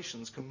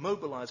regulations can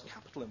mobilize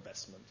capital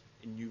investment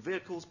in new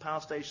vehicles, power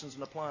stations,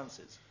 and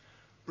appliances,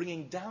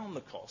 bringing down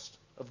the cost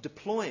of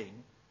deploying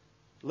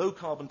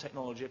low-carbon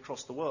technology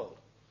across the world.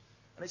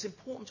 And it's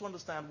important to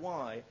understand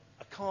why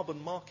a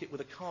carbon market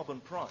with a carbon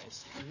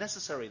price,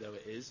 necessary though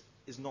it is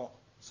not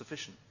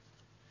sufficient.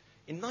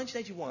 In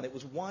 1981, it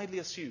was widely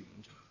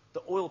assumed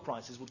that oil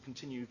prices would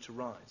continue to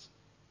rise.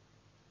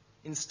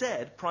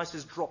 Instead,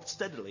 prices dropped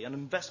steadily and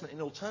investment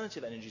in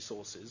alternative energy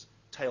sources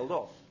tailed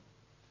off.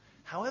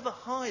 However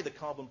high the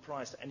carbon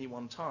price at any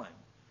one time,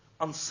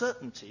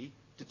 uncertainty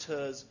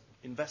deters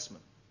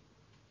investment.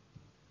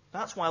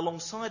 That's why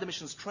alongside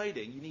emissions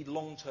trading, you need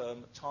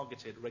long-term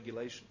targeted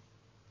regulation.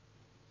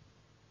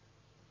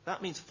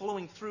 That means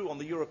following through on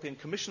the European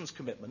Commission's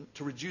commitment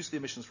to reduce the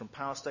emissions from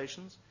power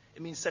stations.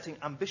 It means setting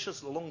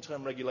ambitious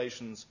long-term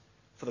regulations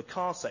for the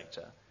car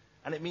sector.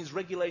 And it means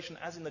regulation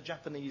as in the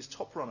Japanese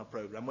Top Runner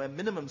program, where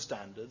minimum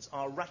standards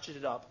are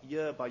ratcheted up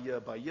year by year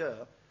by year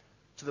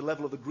to the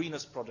level of the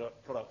greenest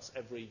products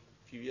every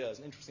few years.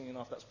 And interestingly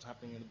enough, that's what's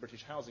happening in the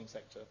British housing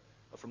sector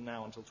from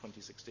now until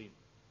 2016.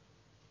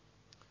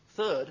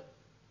 Third,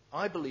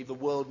 I believe the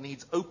world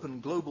needs open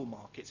global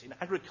markets in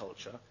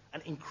agriculture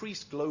and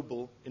increased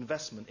global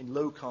investment in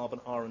low-carbon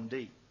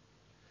R&D.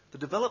 The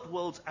developed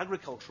world's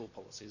agricultural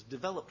policies,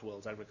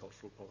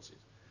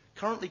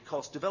 currently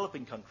cost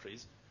developing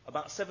countries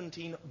about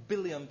 £17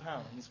 billion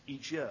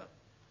each year,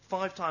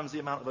 5 times the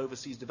amount of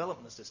overseas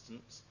development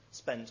assistance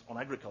spent on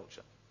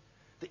agriculture.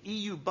 The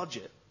EU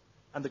budget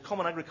and the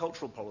common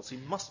agricultural policy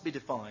must be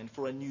defined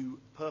for a new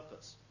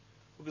purpose,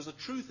 because the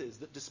truth is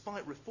that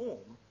despite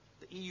reform,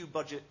 the EU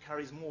budget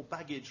carries more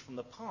baggage from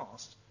the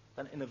past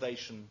than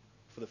innovation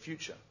for the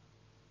future.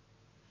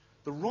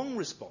 The wrong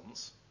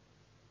response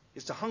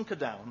is to hunker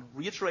down,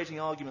 reiterating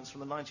arguments from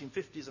the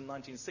 1950s and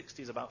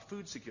 1960s about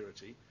food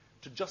security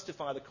to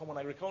justify the common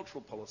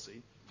agricultural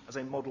policy as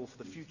a model for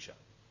the future.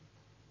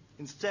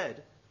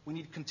 Instead, we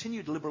need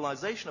continued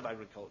liberalisation of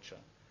agriculture,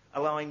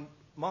 allowing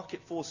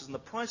market forces and the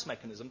price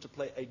mechanism to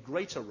play a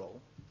greater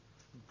role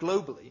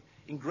globally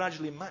in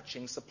gradually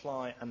matching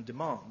supply and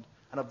demand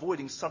and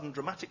avoiding sudden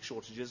dramatic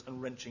shortages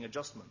and wrenching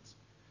adjustments.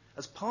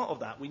 As part of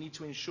that, we need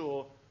to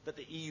ensure that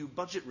the EU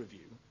budget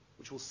review,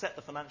 which will set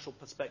the financial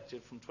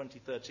perspective from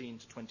 2013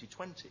 to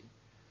 2020,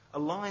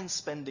 aligns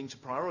spending to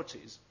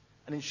priorities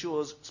and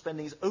ensures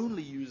spending is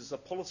only used as a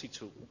policy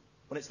tool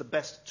when it's the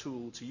best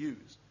tool to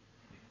use.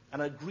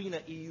 And a greener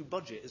EU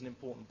budget is an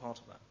important part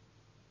of that.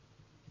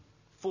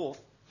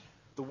 Fourth,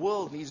 the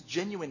world needs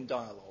genuine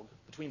dialogue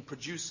between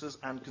producers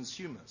and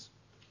consumers.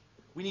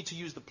 We need to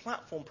use the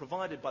platform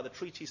provided by the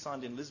treaty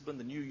signed in Lisbon,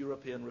 the new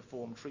European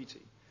Reform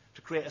Treaty,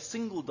 to create a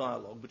single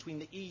dialogue between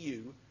the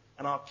EU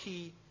and our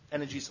key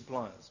energy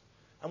suppliers.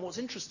 And what's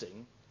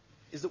interesting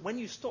is that when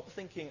you stop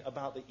thinking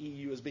about the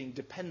EU as being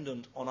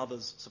dependent on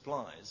others'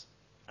 supplies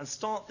and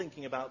start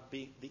thinking about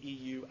the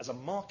EU as a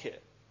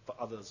market for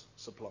others'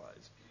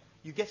 supplies,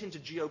 you get into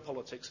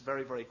geopolitics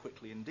very, very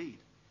quickly indeed.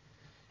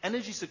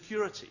 Energy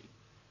security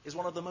is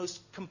one of the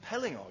most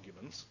compelling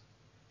arguments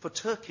for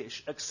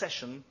Turkish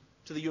accession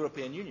to the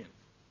European Union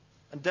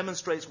and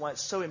demonstrates why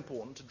it's so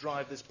important to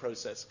drive this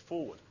process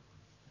forward.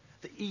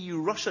 The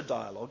EU-Russia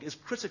dialogue is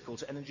critical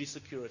to energy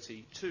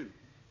security too.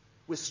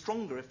 We're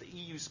stronger if the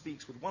EU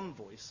speaks with one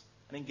voice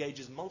and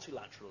engages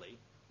multilaterally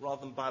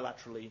rather than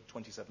bilaterally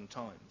 27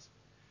 times.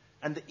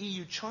 And the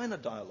EU-China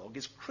dialogue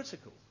is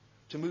critical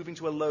to moving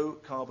to a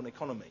low-carbon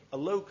economy, a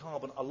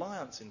low-carbon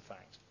alliance, in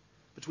fact,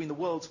 between the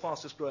world's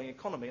fastest-growing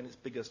economy and its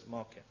biggest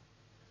market.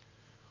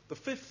 The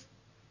fifth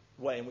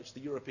way in which the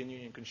European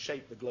Union can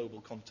shape the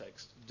global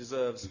context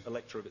deserves a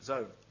lecture of its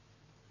own.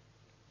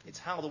 It's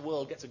how the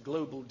world gets a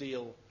global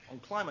deal on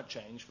climate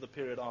change for the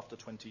period after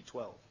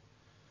 2012.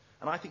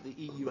 And I think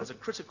the EU has a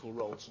critical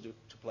role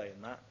to play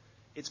in that.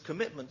 Its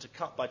commitment to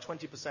cut by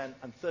 20%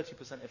 and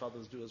 30% if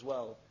others do as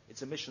well,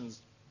 its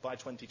emissions by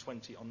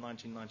 2020 on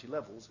 1990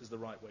 levels is the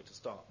right way to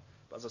start.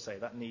 But as I say,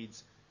 that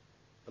needs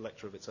a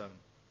lecture of its own.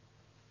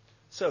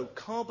 So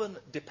carbon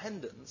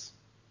dependence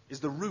is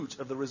the root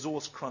of the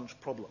resource crunch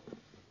problem.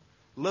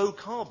 Low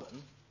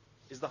carbon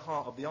is the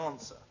heart of the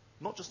answer,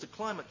 not just to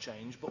climate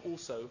change, but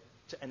also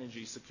to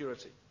energy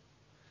security.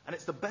 And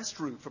it's the best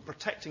route for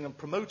protecting and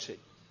promoting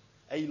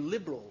a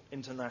liberal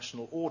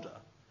international order,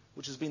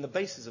 which has been the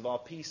basis of our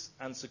peace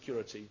and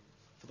security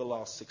for the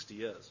last 60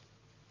 years.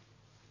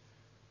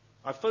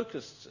 I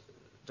focused,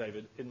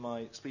 David, in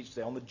my speech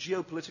today on the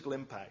geopolitical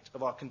impact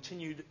of our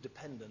continued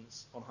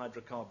dependence on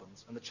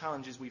hydrocarbons and the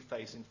challenges we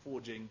face in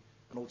forging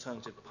an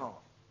alternative path.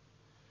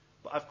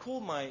 But I've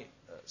called my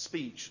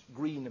speech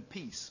Green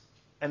Peace,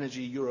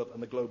 Energy, Europe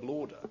and the Global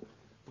Order,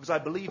 because I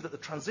believe that the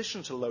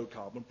transition to low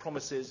carbon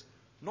promises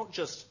not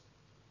just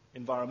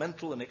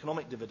environmental and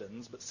economic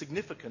dividends, but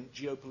significant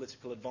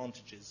geopolitical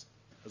advantages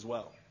as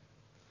well.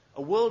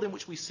 A world in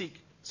which we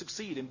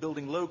succeed in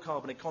building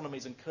low-carbon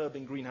economies and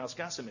curbing greenhouse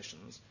gas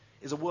emissions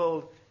is a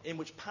world in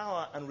which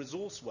power and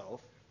resource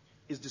wealth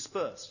is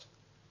dispersed.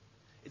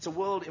 It's a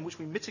world in which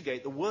we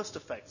mitigate the worst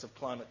effects of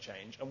climate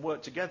change and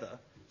work together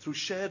through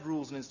shared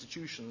rules and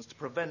institutions to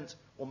prevent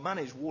or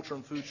manage water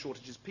and food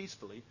shortages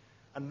peacefully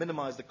and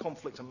minimize the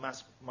conflict and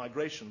mass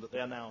migration that they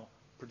are now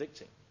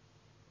predicting.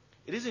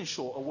 It is, in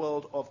short, a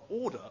world of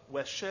order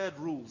where shared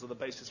rules are the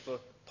basis for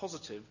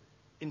positive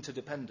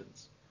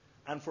interdependence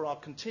and for our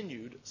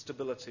continued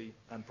stability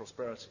and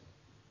prosperity.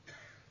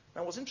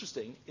 Now, what's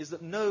interesting is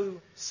that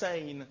no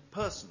sane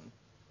person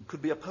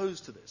could be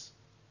opposed to this,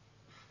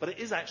 but it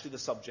is actually the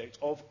subject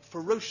of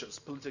ferocious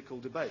political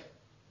debate.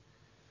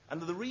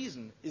 And the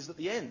reason is that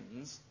the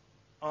ends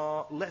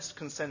are less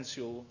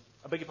consensual,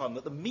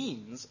 that the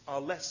means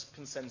are less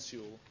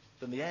consensual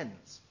than the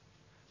ends.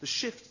 The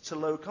shift to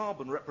low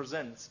carbon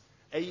represents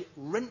a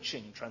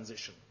wrenching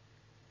transition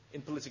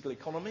in political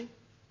economy,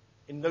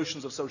 in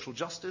notions of social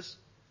justice,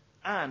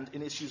 and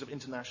in issues of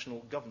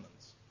international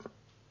governance.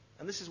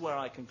 And this is where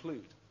I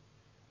conclude.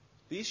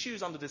 The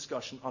issues under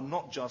discussion are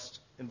not just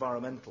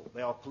environmental,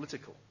 they are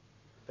political.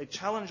 They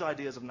challenge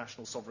ideas of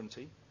national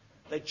sovereignty.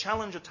 They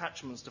challenge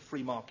attachments to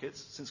free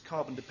markets, since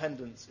carbon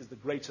dependence is the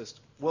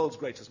world's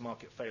greatest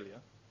market failure.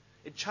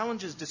 It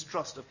challenges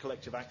distrust of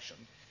collective action.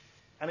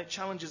 And it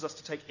challenges us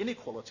to take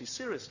inequality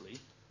seriously,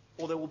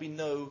 or there will be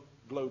no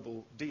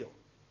global deal.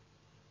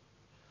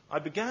 I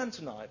began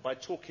tonight by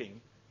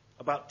talking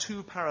about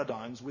two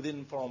paradigms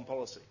within foreign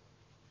policy.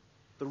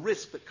 The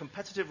risk that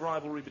competitive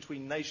rivalry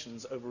between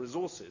nations over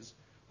resources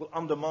will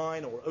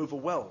undermine or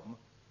overwhelm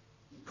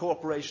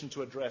cooperation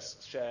to address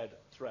shared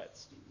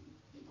threats.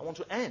 I want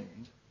to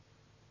end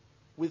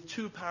with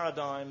two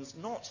paradigms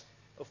not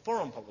of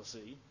foreign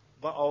policy,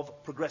 but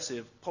of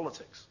progressive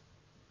politics.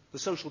 The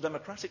social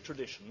democratic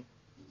tradition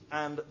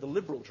and the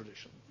liberal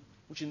tradition,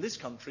 which in this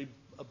country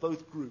are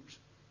both grouped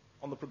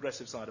on the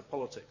progressive side of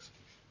politics.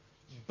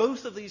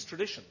 Both of these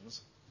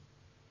traditions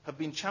have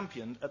been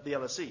championed at the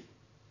LSE.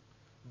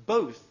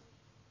 Both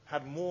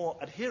had more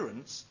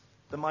adherents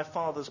than my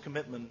father's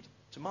commitment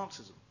to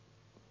Marxism.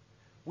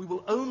 We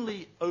will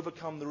only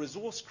overcome the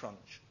resource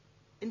crunch,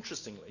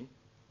 interestingly,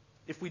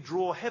 if we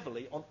draw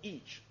heavily on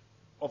each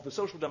of the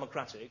social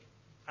democratic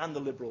and the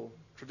liberal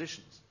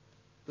traditions.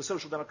 The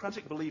social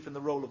democratic belief in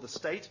the role of the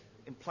state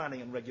in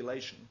planning and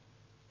regulation,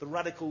 the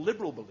radical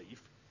liberal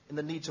belief in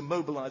the need to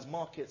mobilize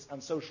markets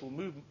and social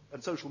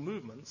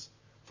movements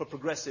for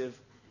progressive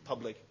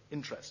public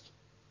interest.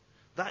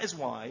 That is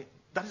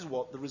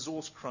what the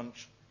resource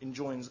crunch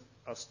enjoins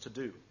us to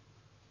do.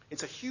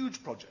 It's a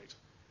huge project,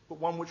 but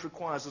one which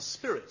requires a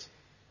spirit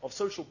of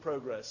social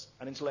progress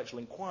and intellectual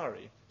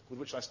inquiry with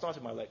which I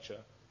started my lecture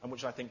and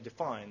which I think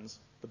defines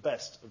the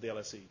best of the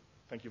LSE.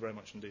 Thank you very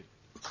much indeed.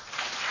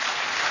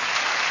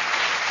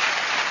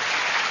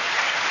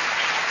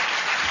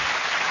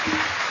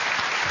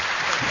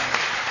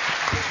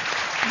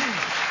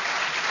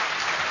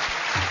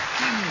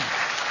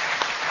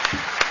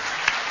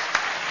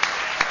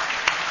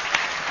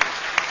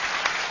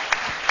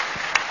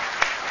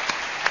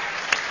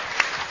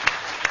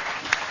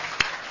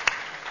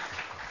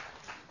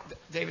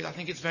 David, I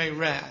think it's very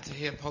rare to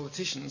hear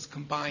politicians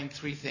combine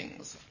three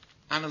things: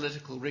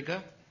 analytical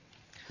rigor,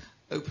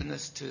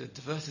 openness to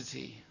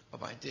diversity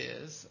of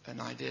ideas, and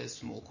ideas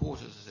from all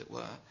quarters, as it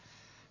were,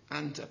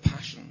 and a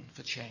passion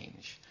for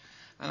change.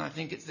 And I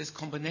think it's this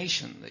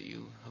combination that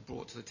you have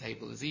brought to the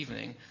table this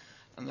evening,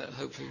 and that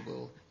hopefully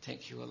will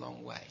take you a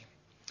long way.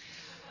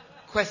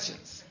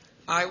 Questions.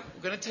 I'm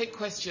going to take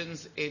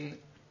questions in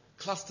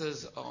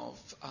clusters of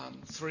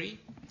three,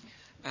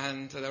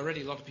 and there are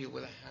already a lot of people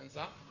with their hands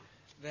up.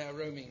 They're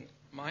roaming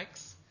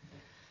mics.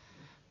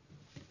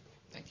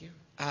 Thank you.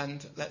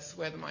 And let's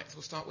wear the mics.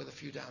 We'll start with a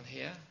few down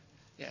here.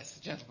 Yes,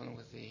 the gentleman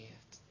with the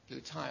blue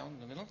tie on in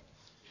the middle.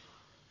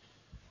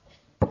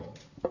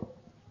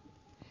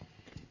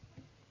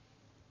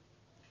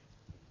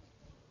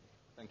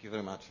 Thank you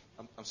very much.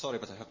 I'm sorry,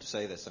 but I have to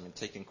say this. I mean,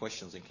 taking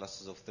questions in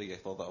clusters of three, I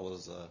thought that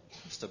was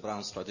Mr.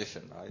 Brown's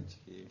tradition, right?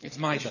 It's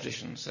my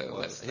tradition, so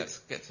let's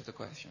get to the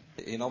question.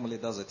 He normally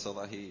does it so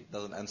that he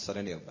doesn't answer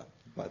any of them.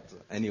 But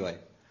anyway,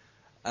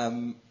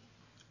 I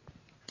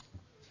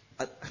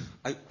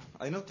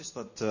noticed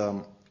that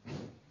the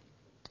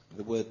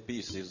word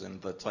peace is in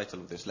the title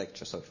of this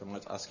lecture, so if I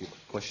might ask you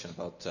a question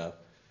about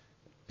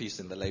peace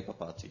in the Labour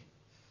Party.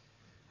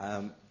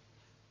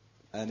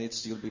 And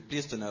you'll be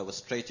pleased to know a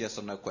straight yes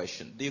or no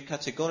question. Do you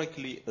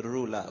categorically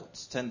rule out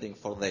standing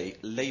for the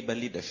Labour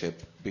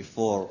leadership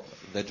before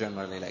the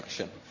general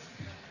election?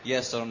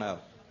 Yes or no?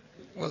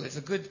 Well,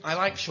 I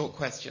like short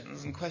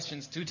questions, and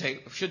questions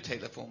should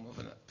take the form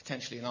of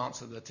potentially an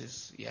answer that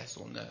is yes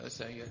or no.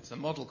 So it's a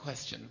model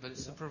question, but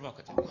it's a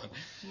provocative one.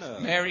 No.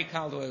 Mary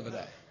Caldo over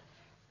there.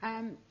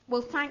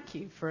 Well, thank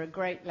you for a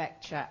great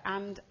lecture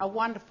and a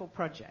wonderful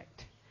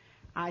project.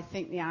 I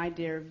think the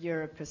idea of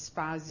Europe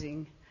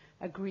espousing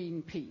a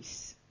green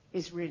peace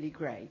is really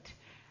great.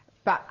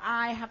 But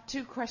I have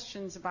two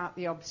questions about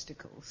the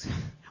obstacles,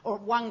 or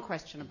one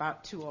question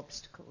about two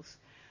obstacles.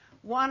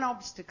 One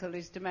obstacle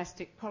is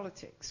domestic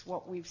politics.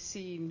 What we've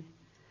seen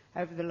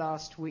over the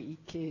last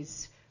week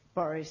is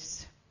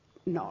Boris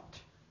not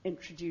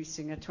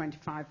introducing the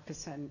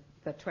 25%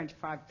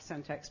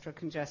 extra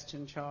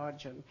congestion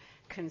charge, and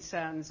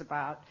concerns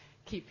about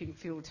keeping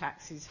fuel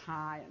taxes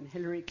high, and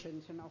Hillary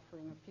Clinton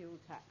offering a fuel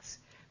tax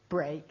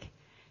break.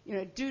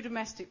 Do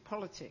domestic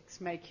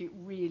politics make it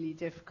really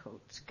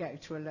difficult to go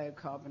to a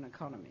low-carbon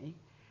economy?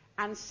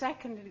 And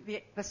second,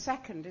 the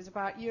second is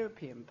about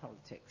European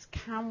politics.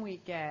 Can we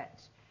get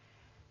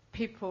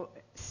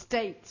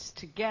states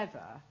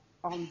together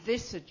on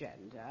this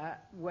agenda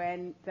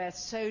when they're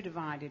so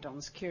divided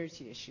on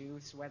security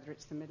issues, whether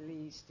it's the Middle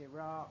East,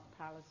 Iraq,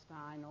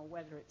 Palestine, or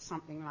whether it's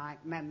something like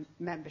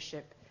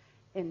membership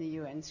in the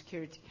UN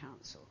Security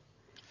Council?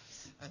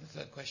 And the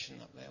third question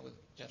up there with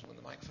the gentleman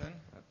with the microphone.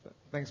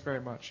 Thanks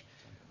very much.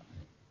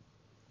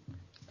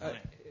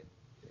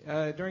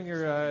 During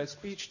your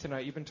speech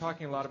tonight, you've been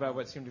talking a lot about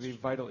what seem to be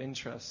vital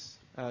interests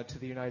to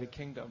the United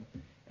Kingdom.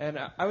 And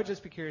I would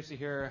just be curious to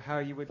hear how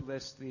you would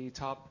list the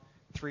top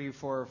 3,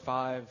 4, or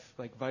 5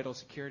 vital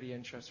security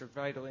interests or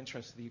vital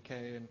interests of the UK,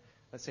 and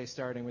let's say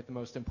starting with the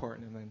most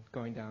important and then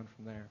going down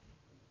from there.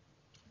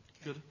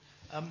 Good.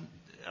 I'm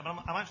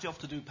actually off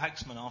to do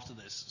Paxman after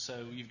this,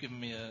 so you've given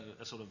me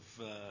a sort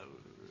of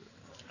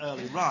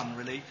early run,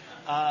 really.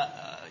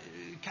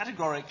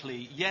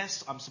 Categorically,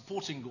 yes, I'm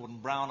supporting Gordon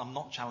Brown. I'm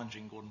not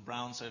challenging Gordon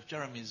Brown. So if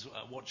Jeremy's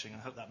watching, I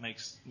hope that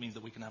means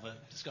that we can have a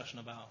discussion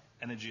about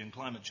energy and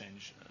climate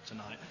change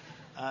tonight.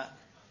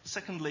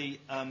 Secondly,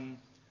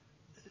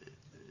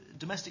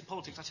 domestic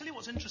politics. I tell you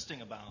what's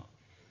interesting about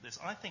this.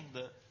 I think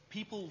that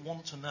people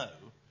want to know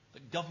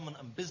that government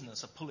and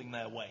business are pulling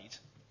their weight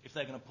if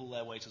they're going to pull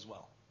their weight as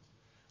well.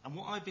 And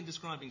what I've been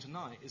describing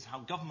tonight is how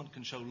government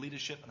can show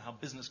leadership and how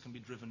business can be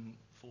driven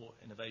for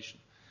innovation.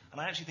 And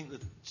I actually think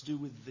that to do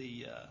with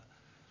the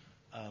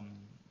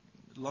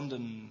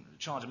London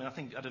charge, I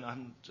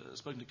haven't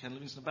spoken to Ken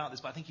Livingstone about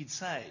this, but I think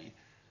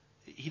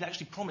he'd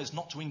actually promised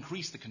not to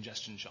increase the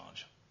congestion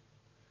charge.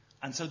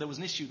 And so there was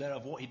an issue there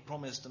of what he'd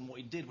promised and what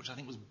he did, which I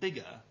think was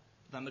bigger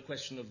than the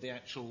question of the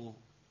actual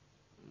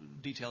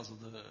details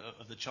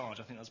of the charge.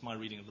 I think that's my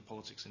reading of the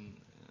politics in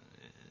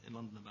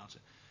London about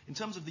it. In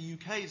terms of the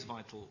UK's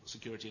vital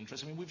security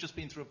interests, we've just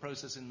been through a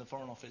process in the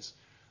Foreign Office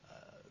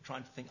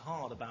trying to think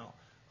hard about,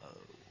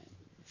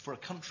 for a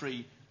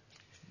country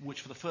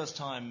which for the first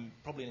time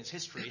probably in its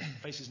history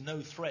faces no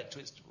threat to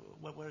its...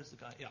 Where is the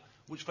guy? Yeah.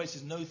 Which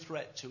faces no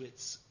threat to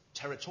its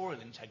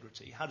territorial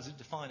integrity. How does it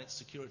define its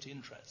security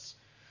interests?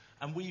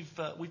 And we've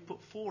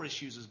put four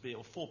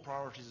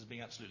priorities as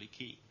being absolutely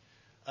key.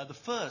 The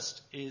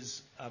first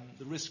is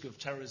the risk of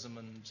terrorism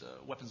and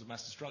weapons of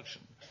mass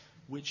destruction,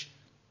 which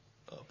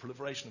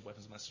proliferation of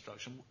weapons of mass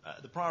destruction.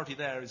 The priority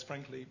there is,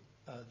 frankly,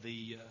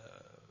 the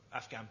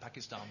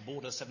Afghan-Pakistan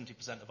border.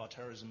 70% of our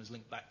terrorism is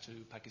linked back to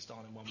Pakistan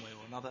in one way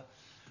or another.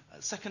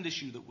 Second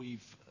issue that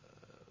we've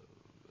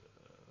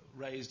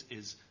raised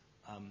is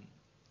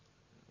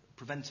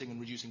preventing and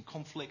reducing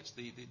conflict.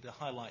 The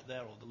highlight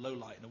there, or the low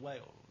light in a way,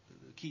 or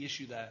the key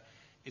issue there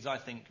is, I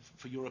think,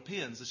 for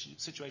Europeans, the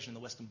situation in the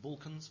Western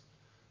Balkans,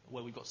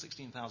 where we've got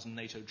 16,000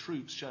 NATO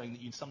troops, showing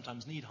that you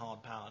sometimes need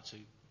hard power to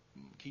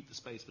keep the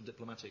space for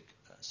diplomatic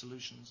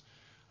solutions.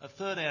 A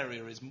third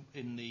area is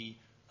in the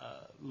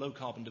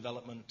low-carbon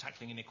development,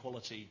 tackling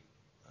inequality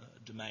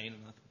domain,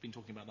 and I've been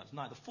talking about that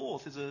tonight. The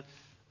fourth is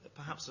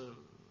perhaps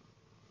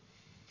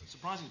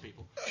surprising to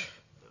people.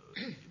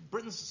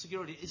 Britain's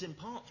security is in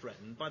part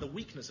threatened by the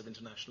weakness of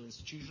international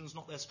institutions,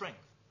 not their strength.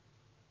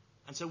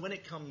 And so when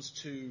it comes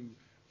to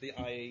the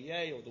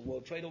IAEA or the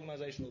World Trade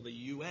Organization or the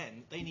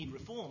UN, they need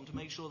reform to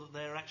make sure that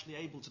they're actually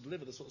able to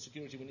deliver the sort of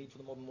security we need for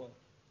the modern world.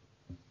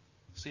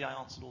 See, I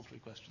answered all three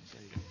questions.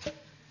 There you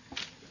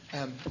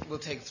go. We'll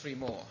take three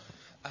more.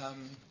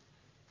 I'm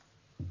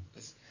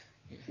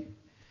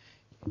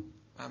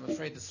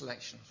afraid the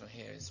selection from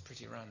here is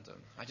pretty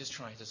random. I just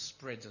try to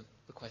spread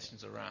the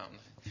questions around.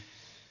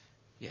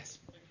 Yes.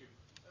 Thank you.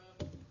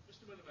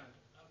 Mr. Miliband,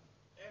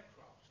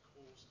 aircraft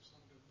cause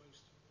some of the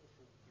most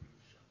awful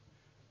pollution.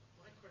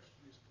 My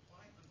question is,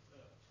 why on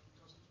earth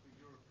doesn't the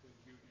European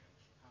Union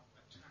have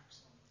a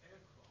tax on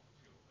aircraft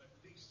fuel, at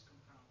least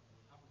comparable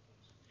with other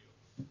forms of fuel?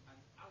 And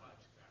allied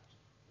to that,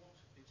 what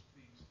it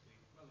means the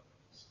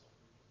relevance of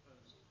the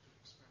proposal to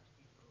expand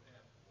Heathrow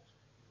Airport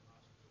in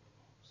light of your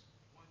remarks?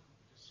 Why couldn't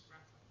we just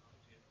scrap that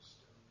idea as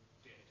stone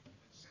dead and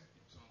set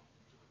an example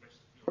to the rest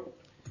of Europe?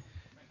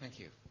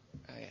 Thank you.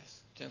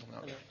 Yes, gentlemen.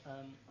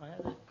 Hello. I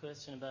have a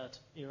question about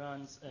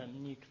Iran's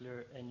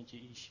nuclear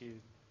energy issue.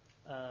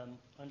 I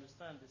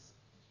understand this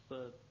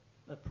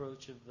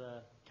approach of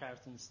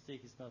carrot and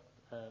stick is not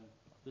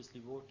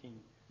obviously working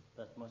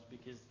that much,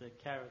 because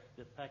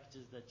the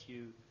packages that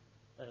you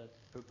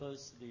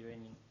proposed to the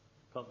Iranian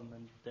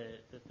government,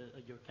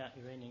 your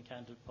Iranian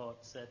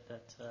counterpart said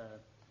that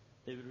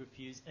they would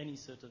refuse any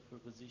sort of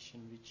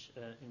proposition which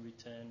in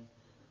return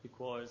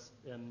requires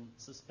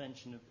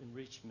suspension of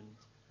enrichment.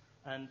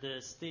 And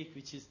the stick,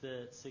 which is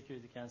the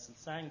Security Council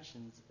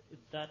sanctions,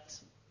 that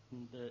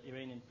the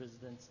Iranian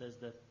president says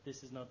that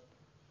this is not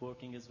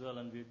working as well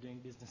and we're doing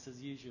business as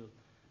usual.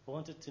 I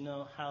wanted to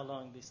know how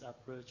long this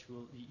approach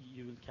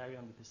you will carry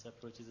on with this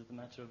approach. Is it a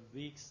matter of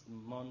weeks,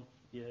 months,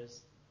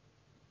 years?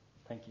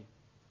 Thank you.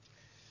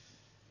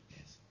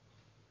 Yes.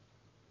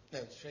 No,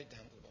 straight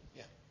down to the bottom.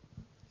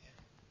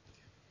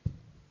 Yeah.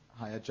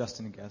 Hi,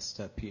 Justin Guest,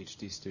 a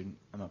PhD student.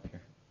 I'm up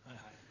here.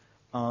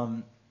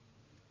 Hi.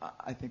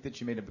 I think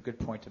that you made a good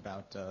point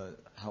about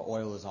how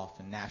oil is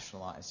often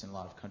nationalized in a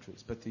lot of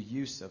countries, but the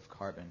use of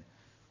carbon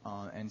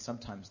and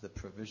sometimes the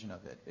provision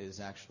of it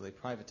is actually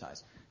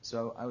privatized.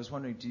 So I was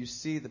wondering, do you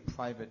see the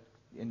private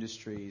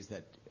industries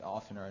that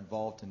often are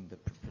involved in the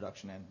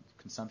production and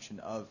consumption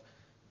of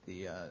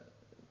the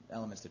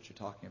elements that you're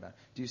talking about,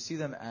 do you see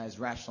them as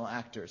rational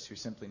actors who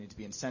simply need to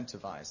be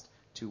incentivized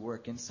to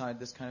work inside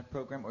this kind of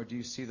program, or do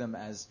you see them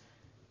as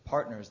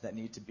partners that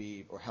need to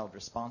be or held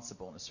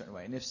responsible in a certain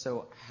way? And if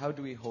so, how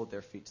do we hold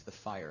their feet to the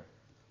fire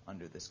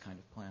under this kind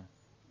of plan?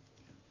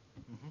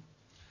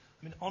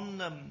 Mm-hmm.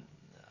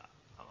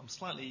 I'm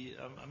slightly,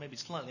 I may be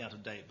slightly out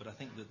of date, but I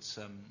think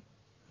that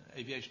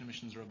aviation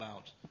emissions are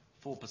about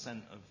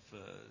 4% of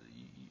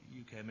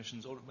UK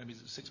emissions, or maybe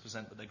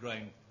 6%, but they're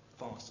growing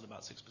fast at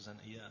about 6%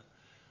 a year.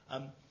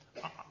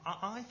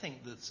 I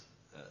think that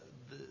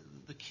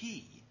the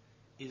key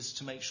is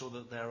to make sure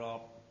that there are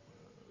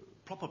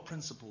proper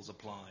principles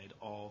applied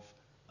of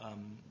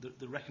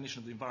the recognition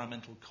of the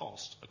environmental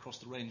cost across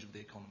the range of the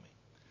economy.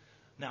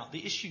 Now,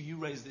 the issue you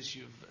raised, the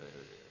issue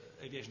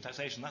of aviation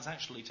taxation, that's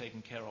actually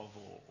taken care of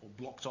or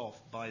blocked off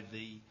by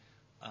the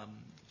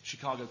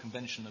Chicago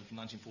Convention of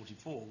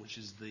 1944, which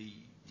is the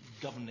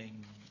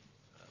governing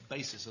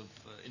basis of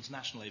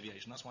international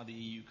aviation. That's why the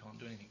EU can't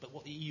do anything. But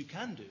what the EU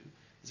can do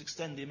is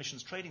extend the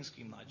emissions trading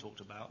scheme that I talked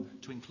about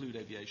to include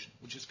aviation,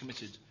 which it's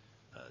committed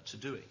to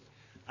doing.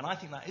 And I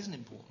think that is an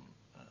important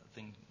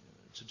thing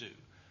to do.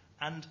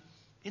 And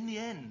in the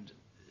end,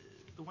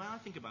 the way I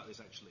think about this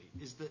actually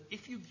is that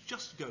if you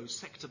just go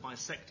sector by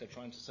sector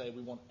trying to say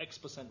we want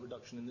X%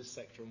 reduction in this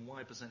sector and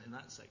Y% in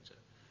that sector,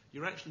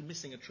 you're actually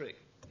missing a trick.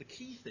 The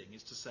key thing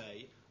is to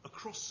say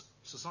across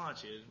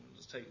society,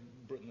 let's take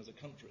Britain as a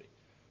country,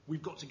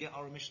 we've got to get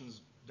our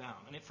emissions down.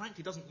 And it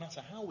frankly doesn't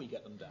matter how we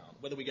get them down,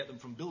 whether we get them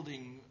from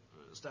building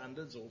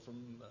standards or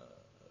from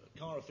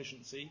car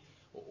efficiency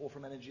or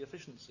from energy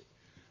efficiency.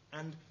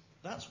 And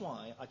that's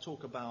why I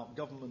talk about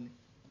government,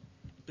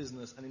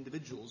 business and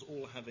individuals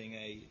all having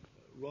a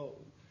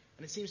role.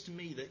 And it seems to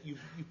me that you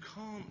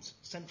can't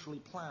centrally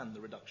plan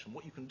the reduction.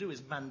 What you can do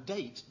is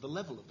mandate the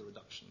level of the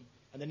reduction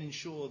and then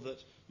ensure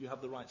that you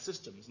have the right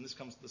systems. And this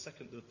comes to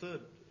the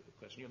third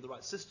question. You have the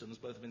right systems,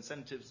 both of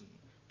incentives and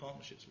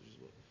partnerships, which is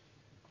what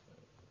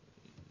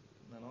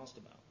Nan asked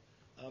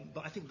about.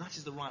 But I think that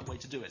is the right way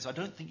to do it. So I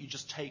don't think you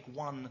just take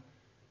one.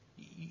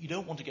 You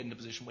don't want to get in a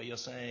position where you're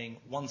saying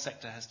one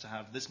sector has to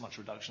have this much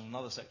reduction,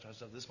 another sector has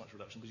to have this much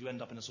reduction, because you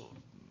end up in a sort of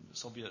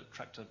Soviet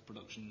tractor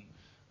production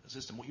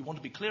system. What you want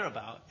to be clear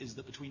about is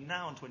that between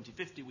now and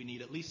 2050, we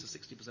need at least a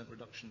 60%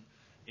 reduction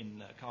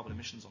in carbon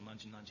emissions on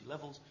 1990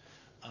 levels.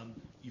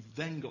 You've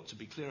then got to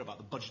be clear about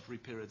the budgetary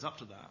periods up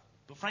to that.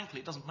 But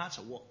frankly, it doesn't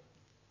matter what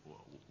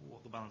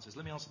the balance is.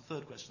 Let me answer the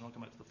third question, and I'll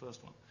come back to the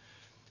first one.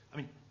 I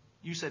mean,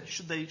 you said,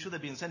 should they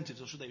be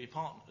incentives or should they be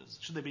partners?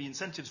 Should there be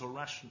incentives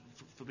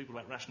for people to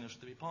act rationally, or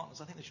should they be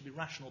partners? I think they should be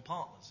rational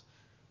partners.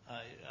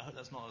 I hope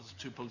that's not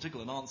too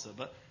political an answer,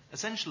 but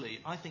essentially,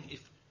 I think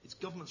if it's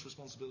government's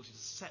responsibility to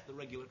set the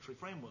regulatory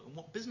framework, and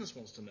what business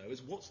wants to know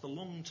is what's the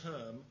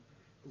long-term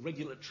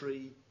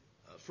regulatory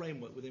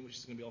framework within which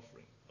it's going to be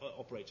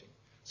operating.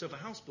 So for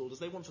house builders,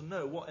 they want to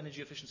know what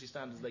energy efficiency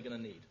standards they're going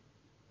to need.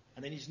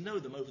 And they need to know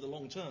them over the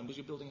long term because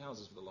you're building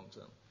houses for the long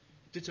term.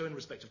 Ditto in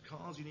respect of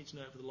cars, you need to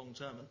know it for the long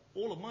term. And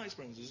all of my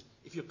experience is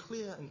if you're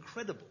clear and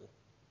credible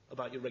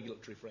about your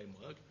regulatory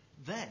framework,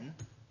 then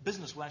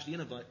business will actually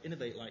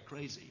innovate like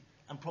crazy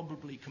and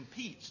probably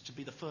compete to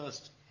be the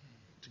first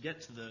to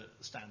get to the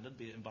standard,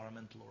 be it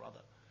environmental or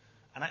other,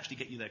 and actually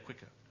get you there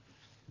quicker.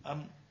 I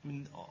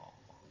mean,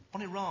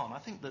 on Iran, I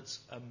think that,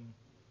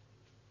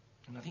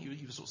 and I think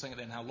you were sort of saying it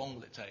then, how long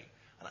will it take?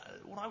 And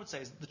what I would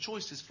say is the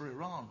choice is for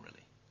Iran, really.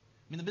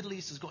 I mean, the Middle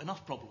East has got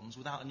enough problems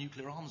without a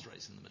nuclear arms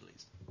race in the Middle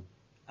East.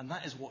 And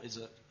that is what is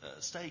at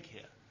stake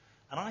here.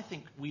 And I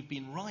think we've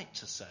been right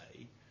to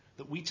say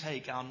that we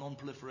take our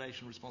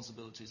non-proliferation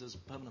responsibilities as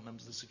permanent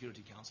members of the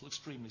Security Council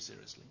extremely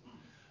seriously.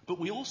 But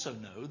we also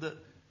know that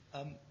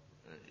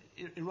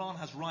Iran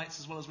has rights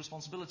as well as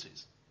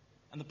responsibilities.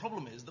 And the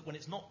problem is that when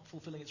it's not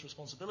fulfilling its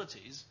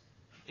responsibilities,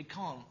 it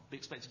can't be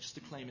expected just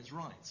to claim its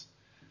rights.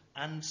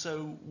 And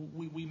so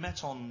we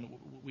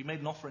made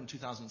an offer in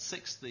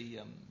 2006, the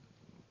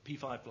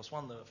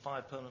P5+1, the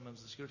 5 permanent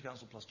members of the Security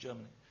Council plus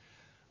Germany.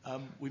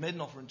 We made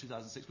an offer in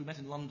 2006. We met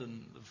in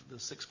London, the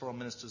 6 foreign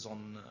ministers,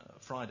 on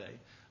Friday.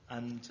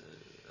 And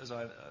as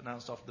I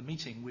announced after the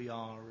meeting, we're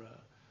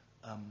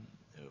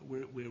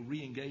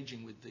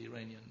re-engaging with the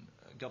Iranian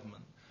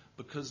government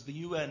because the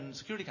UN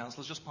Security Council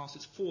has just passed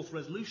its 4th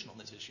resolution on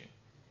this issue.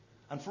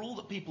 And for all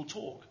that people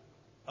talk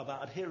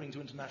about adhering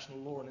to international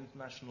law and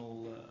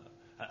international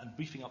and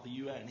beefing up the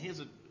UN, here's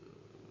a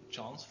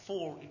chance.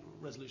 4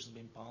 resolutions have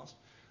been passed.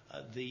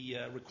 The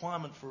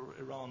requirement for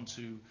Iran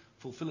to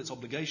fulfill its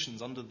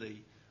obligations under the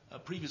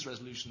previous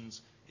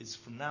resolutions is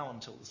from now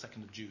until the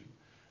 2nd of June.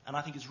 And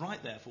I think it's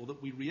right, therefore,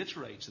 that we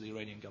reiterate to the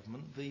Iranian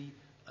government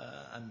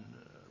and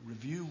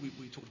review.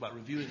 We talked about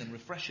reviewing and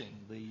refreshing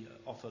the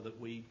offer that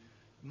we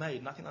made.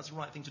 And I think that's the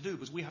right thing to do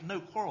because we have no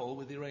quarrel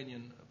with the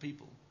Iranian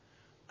people.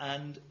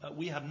 And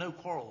we have no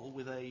quarrel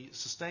with a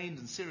sustained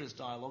and serious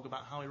dialogue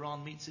about how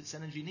Iran meets its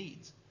energy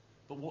needs.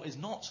 But what is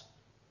not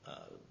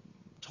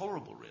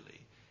tolerable,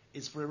 really,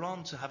 is for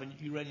Iran to have a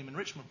uranium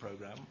enrichment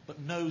program, but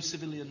no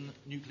civilian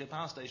nuclear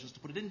power stations to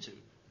put it into.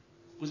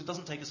 Because it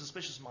doesn't take a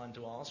suspicious mind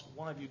to ask,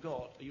 why have you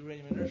got a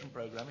uranium enrichment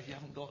program if you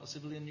haven't got a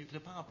civilian nuclear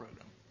power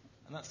program?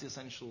 And that's the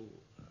essential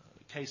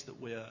case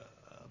that we're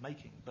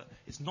making. But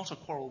it's not a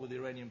quarrel with the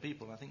Iranian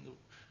people. And I think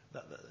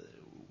that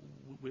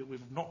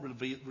we've not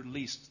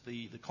released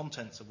the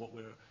contents of what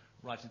we're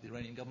writing to the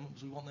Iranian government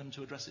because we want them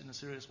to address it in a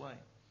serious way.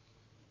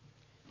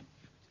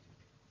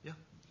 Yeah?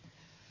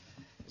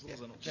 As long as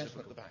they're not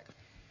Gentleman at the back.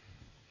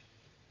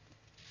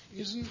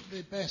 Isn't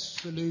the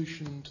best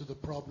solution to the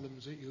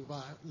problems that you've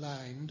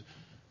outlined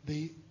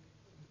the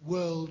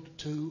world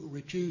to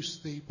reduce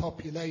the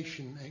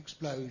population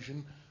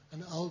explosion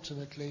and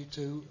ultimately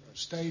to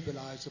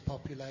stabilise the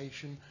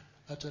population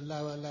at a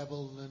lower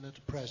level than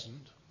at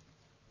present?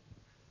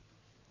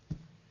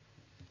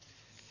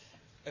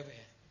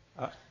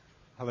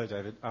 Hello,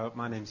 David.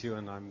 My name's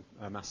Ewan. I'm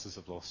a Masters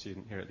of Law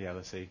student here at the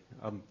LSE.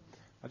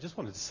 I just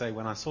wanted to say,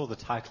 when I saw the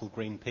title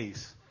Green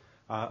Peace,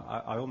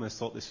 I almost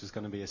thought this was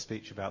going to be a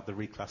speech about the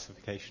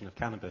reclassification of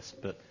cannabis,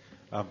 but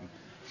I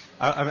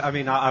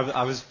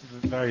was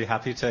very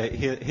happy to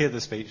hear the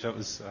speech. That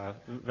was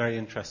very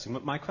interesting.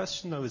 But my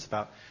question, though, is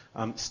about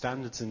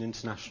standards in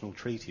international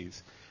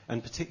treaties.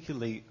 And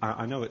particularly,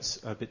 I know it's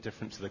a bit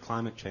different to the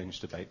climate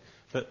change debate,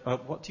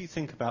 but what do you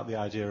think about the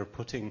idea of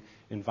putting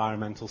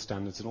environmental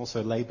standards and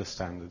also labour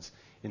standards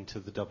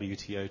into the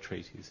WTO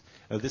treaties?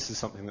 This is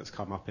something that's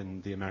come up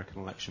in the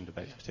American election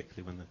debate,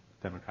 particularly when the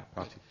Democrat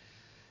Party...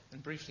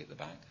 And briefly at the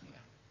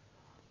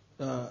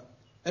back.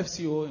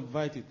 FCO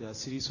invited the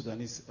Syri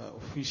Sudanese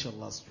official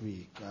last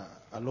week,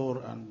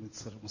 Alor and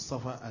Mr.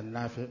 Mustafa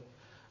Al-Nafi,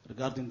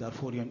 regarding the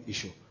Darfurian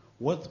issue.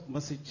 What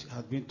message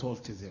had been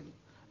told to them?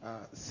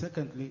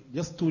 Secondly,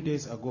 just 2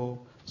 days ago,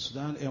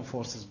 Sudan Air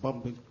Forces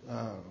bombing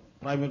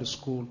primary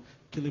school,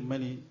 killing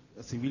many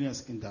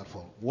civilians in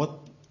Darfur. What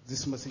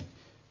this message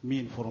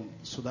mean from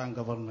Sudan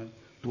government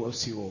to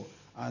FCO?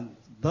 And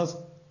does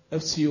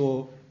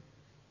FCO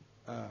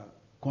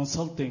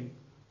consulting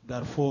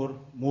Darfur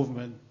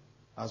movement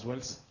as well,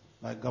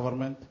 like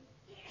government?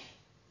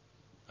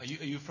 Are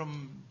you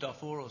from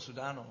Darfur or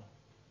Sudan? Or?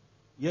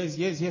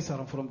 Yes,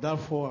 I'm from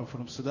Darfur, I'm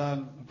from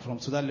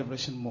Sudan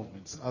Liberation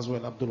Movements as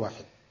well, Abdul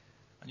Wahid.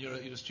 And you're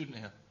a student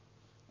here?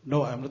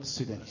 No, I'm not a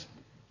student.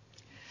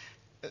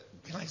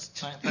 Thanks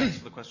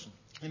for the question.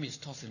 Let me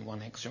just toss in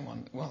one extra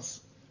one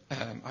whilst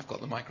I've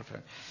got the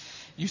microphone.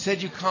 You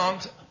said you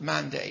can't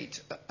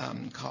mandate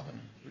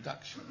carbon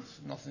reductions,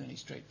 not in any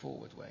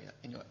straightforward way.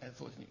 I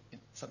thought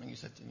something you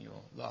said in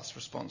your last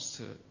response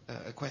to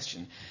a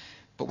question.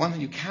 But one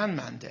thing you can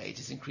mandate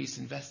is increased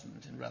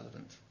investment in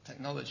relevant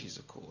technologies,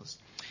 of course.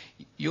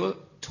 Your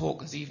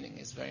talk this evening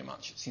is very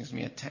much, it seems to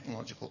me, a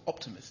technological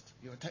optimist.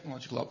 You're a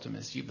technological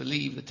optimist. You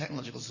believe the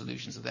technological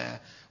solutions are there.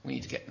 We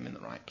need to get them in the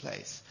right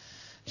place.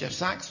 Jeff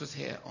Sachs was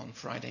here on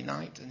Friday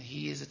night, and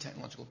he is a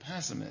technological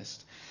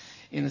pessimist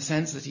in the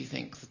sense that he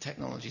thinks the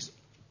technologies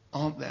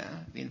aren't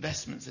there, the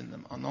investments in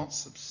them are not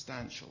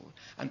substantial,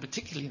 and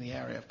particularly in the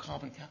area of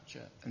carbon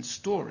capture and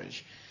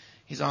storage.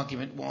 His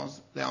argument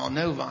was there are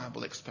no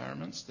viable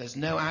experiments, there's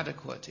no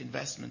adequate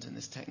investment in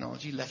this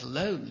technology, let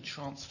alone the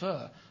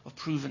transfer of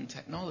proven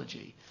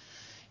technology.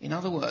 In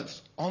other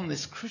words, on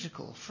this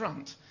critical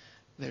front,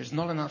 there is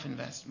not enough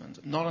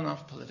investment, not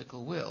enough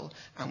political will,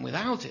 and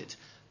without it,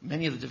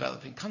 many of the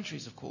developing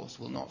countries, of course,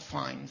 will not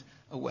find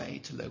a way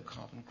to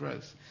low-carbon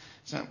growth.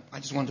 So I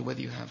just wonder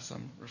whether you have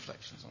some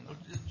reflections on that.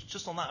 Well,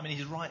 just on that, I mean,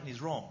 he's right and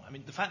he's wrong. I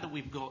mean, the fact that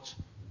we've got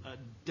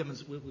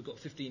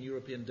 15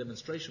 European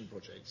demonstration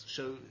projects,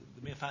 the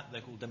mere fact that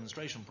they're called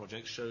demonstration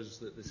projects shows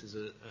that this is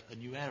a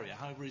new area.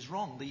 However, he's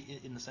wrong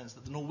in the sense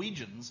that the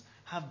Norwegians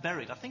have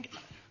buried, I think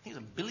it's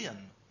 1 billion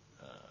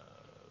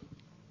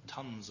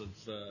tons of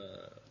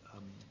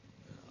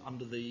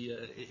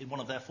in one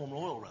of their former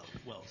oil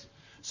wells.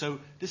 So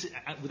this is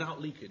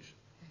without leakage.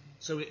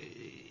 So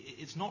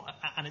it's not,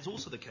 and it's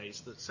also the case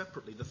that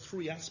separately the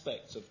three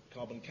aspects of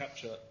carbon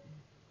capture,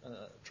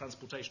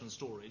 transportation and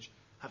storage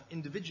have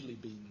individually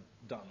been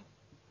done.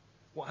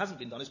 What hasn't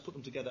been done is put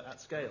them together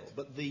at scale.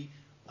 But the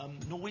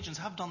Norwegians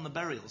have done the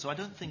burial. So I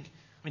don't think,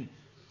 I'm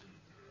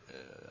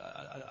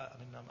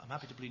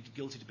happy to plead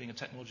guilty to being a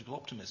technological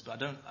optimist, but I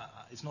don't.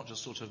 It's not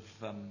just sort of,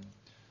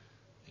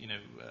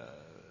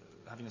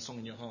 having a song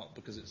in your heart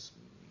because it's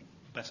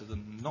better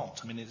than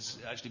not. I mean, it's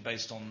actually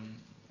based on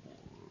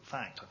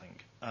fact, I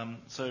think.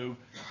 So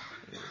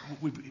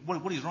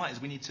what he's right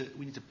is we need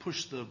to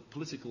push the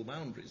political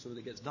boundaries so that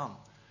it gets done.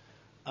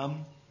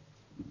 The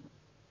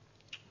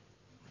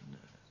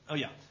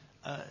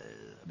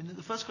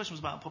first question was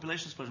about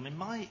population explosion. I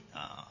mean, I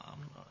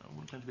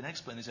wouldn't claim to be an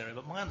expert in this area,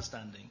 but my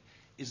understanding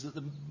is that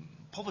the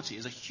poverty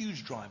is a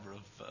huge driver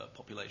of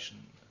population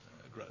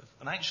growth.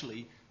 And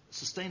actually,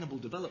 sustainable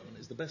development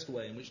is the best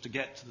way in which to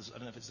get to this. I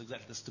don't know if it's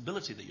exactly the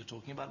stability that you're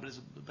talking about, but it's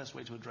the best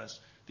way to address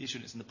the issue.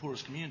 And it's in the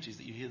poorest communities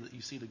that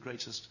you see the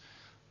greatest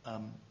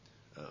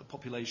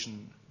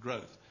population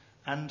growth.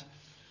 And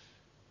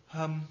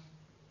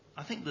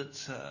I think that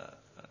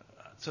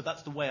so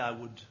that's the way I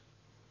would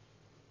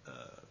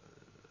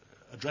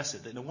address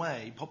it. In a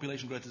way,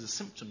 population growth is a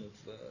symptom of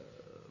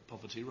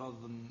poverty rather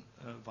than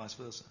vice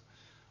versa.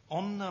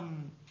 On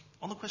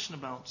the question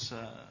about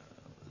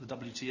the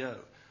WTO,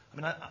 I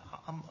mean,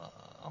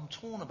 I'm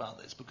torn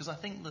about this because I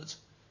think that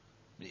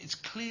it's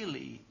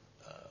clearly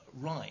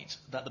right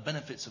that the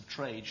benefits of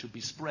trade should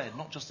be spread,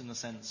 not just in the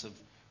sense of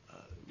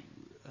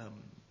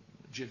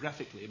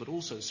geographically, but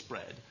also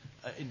spread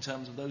in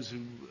terms of those who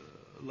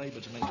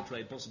labour to make the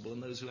trade possible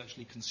and those who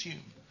actually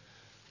consume.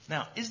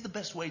 Now, is the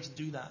best way to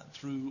do that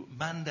through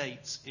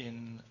mandates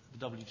in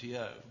the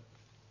WTO,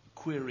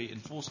 query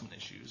enforcement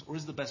issues, or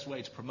is the best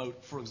way to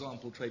promote, for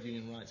example, trade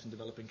union rights in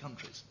developing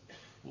countries?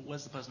 Well,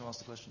 where's the person who asked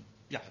the question?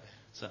 Yeah.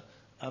 So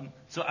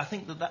I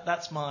think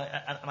that's my...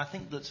 And I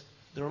think that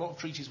there are a lot of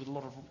treaties with a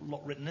lot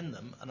written in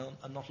them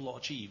and not a lot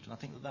achieved. And I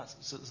think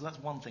that's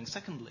one thing.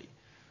 Secondly,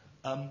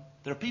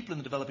 there are people in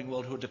the developing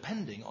world who are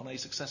depending on a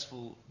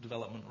successful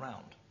development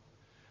round.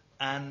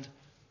 And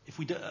if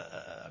we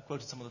I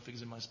quoted some of the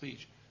figures in my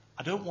speech,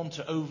 I don't want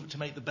to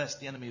make the best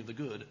the enemy of the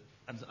good,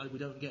 and we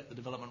don't get the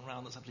development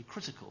round that's absolutely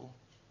critical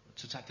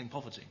to tackling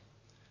poverty.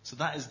 So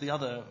that is the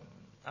other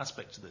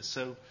aspect to this.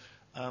 So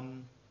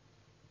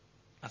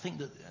I think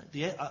that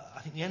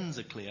I think the ends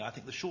are clear. I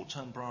think the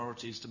short-term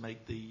priority is to make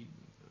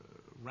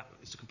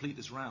is to complete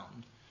this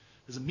round.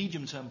 There's a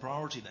medium-term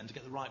priority then to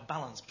get the right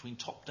balance between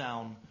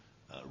top-down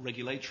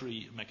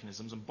regulatory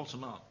mechanisms and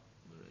bottom-up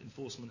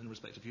enforcement in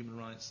respect of human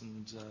rights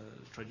and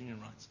trade union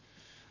rights.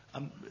 I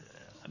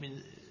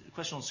mean, the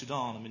question on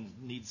Sudan,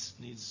 needs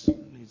a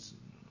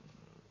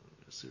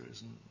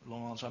serious and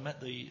long answer. I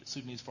met the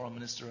Sudanese foreign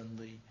minister and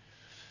the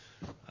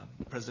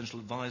presidential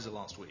advisor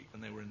last week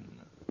when they were in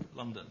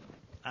London,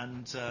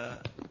 and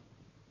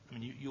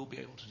you'll be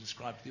able to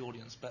describe to the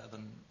audience better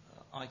than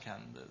I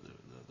can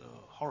the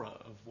horror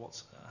of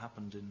what's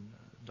happened in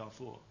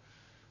Darfur.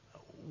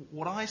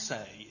 What I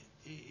say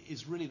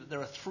is really that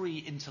there are three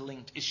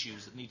interlinked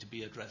issues that need to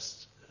be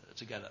addressed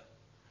together.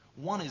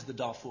 One is the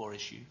Darfur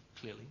issue,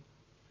 clearly.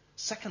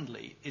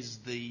 Secondly is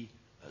the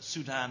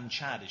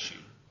Sudan-Chad issue,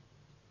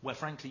 where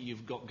frankly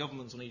you've got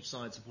governments on each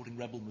side supporting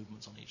rebel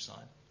movements on each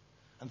side.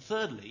 And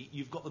thirdly,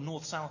 you've got the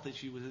North-South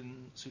issue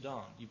within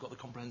Sudan. You've got the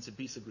Comprehensive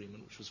Peace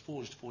Agreement, which was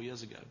forged 4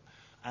 years ago,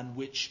 and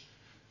which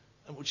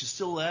is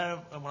still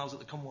there. And when I was at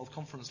the Commonwealth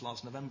conference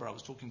last November, I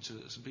was talking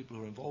to some people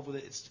who are involved with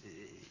it.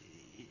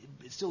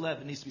 It's still there,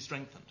 but it needs to be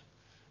strengthened.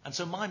 And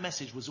so my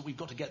message was that we've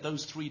got to get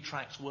those three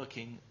tracks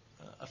working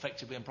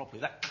effectively and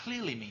properly. That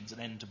clearly means an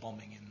end to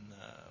bombing in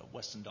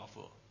Western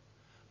Darfur.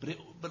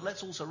 But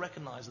let's also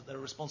recognise that there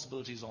are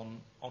responsibilities on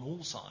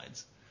all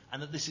sides,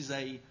 and that this is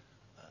an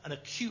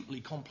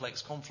acutely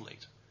complex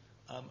conflict,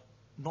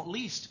 not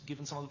least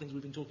given some of the things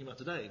we've been talking about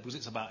today, because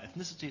it's about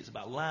ethnicity, it's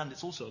about land,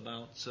 it's also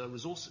about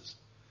resources.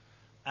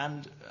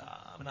 And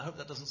I hope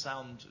that doesn't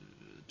sound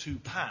too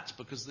pat,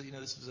 because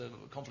this is a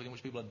conflict in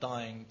which people are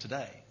dying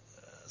today.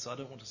 So I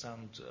don't want to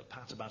sound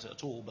pat about it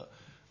at all, but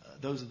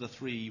those are the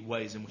three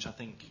ways in which I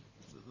think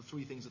the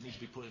three things that need to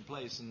be put in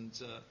place. And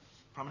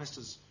Prime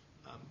Minister's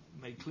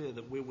made clear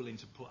that we're willing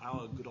to put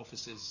our good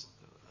offices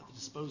at the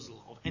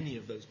disposal of any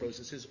of those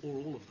processes or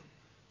all of them.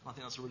 And I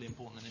think that's a really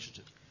important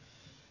initiative.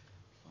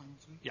 Final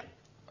three? Yeah.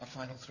 A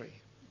final three.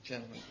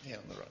 Gentlemen here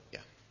on the right.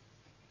 Yeah.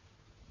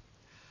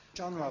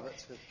 John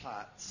Roberts with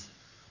Platts.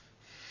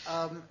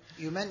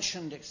 You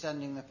mentioned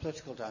extending the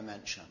political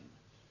dimension.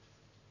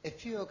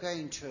 If you're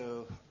going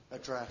to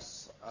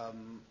address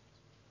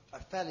a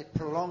fairly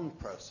prolonged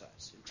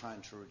process in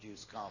trying to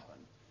reduce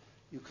carbon,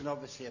 you can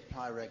obviously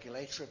apply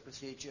regulatory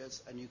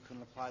procedures and you can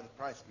apply the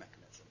price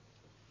mechanism.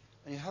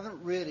 And you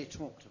haven't really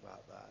talked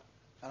about that.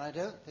 And I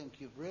don't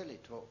think you've really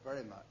talked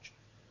very much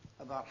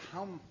about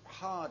how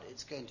hard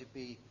it's going to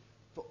be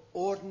for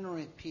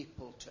ordinary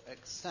people to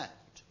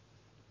accept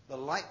the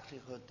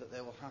likelihood that they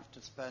will have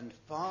to spend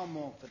far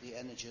more for the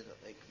energy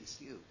that they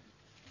consume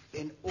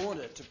in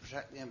order to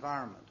protect the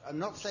environment. I'm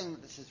not saying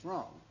that this is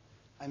wrong.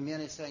 I'm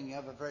merely saying you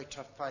have a very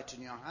tough fight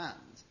in your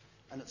hands,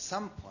 and at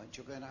some point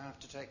you're going to have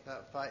to take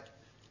that fight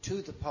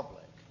to the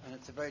public, and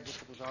it's a very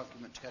difficult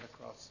argument to get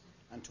across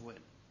and to win.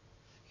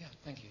 Yeah,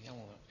 thank you. Young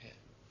woman up here.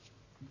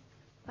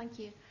 Thank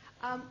you.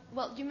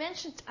 Well, you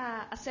mentioned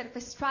a set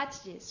of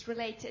strategies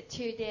related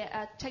to the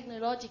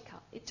technological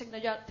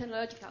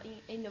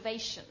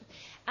innovation,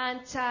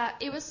 and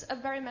it was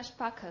very much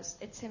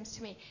focused, it seems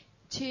to me,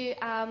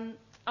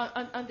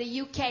 on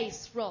the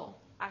UK's role,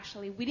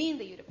 actually, within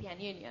the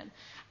European Union.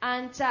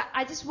 And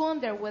I just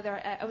wonder whether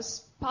it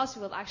was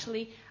possible,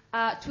 actually,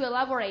 to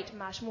elaborate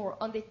much more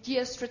on the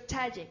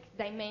geostrategic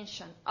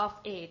dimension of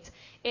it.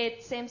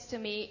 It seems to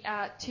me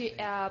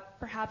to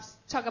perhaps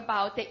talk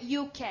about the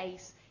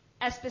UK's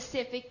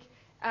specific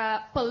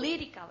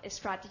political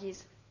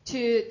strategies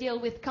to deal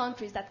with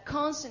countries that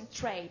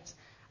concentrate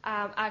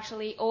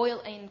actually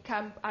oil and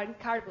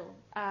carbon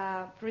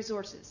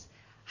resources.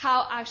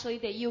 How actually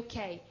the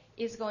UK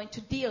is going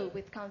to deal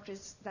with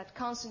countries that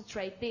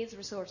concentrate these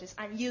resources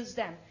and use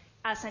them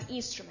as an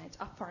instrument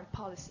of foreign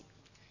policy.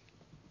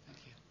 Thank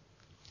you.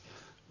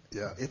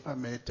 Yeah, if I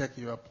may take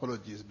your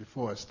apologies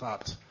before I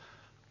start,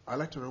 I'd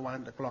like to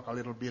rewind the clock a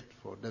little bit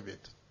for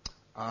David.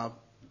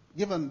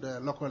 Given the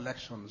local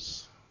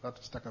elections that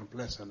has taken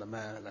place and the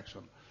mayor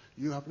election,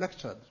 you have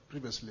lectured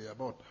previously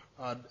about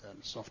hard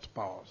and soft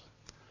powers.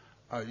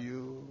 Are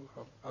you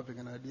having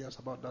any ideas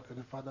about that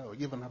any further, or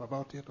given up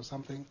about it or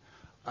something?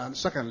 And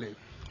secondly,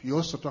 you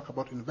also talk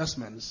about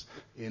investments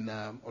in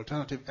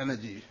alternative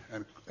energy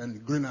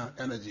and greener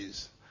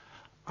energies.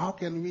 How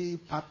can we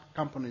part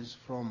companies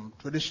from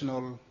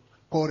traditional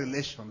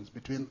correlations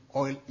between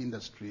oil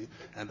industry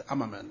and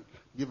armament,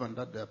 given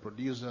that they're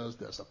producers,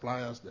 they're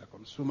suppliers, they're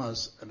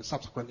consumers, and the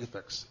subsequent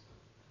effects?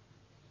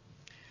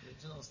 I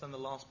didn't understand the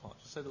last part.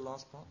 Just say the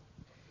last part.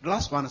 The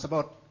last one is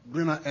about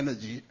greener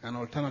energy and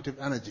alternative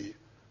energy.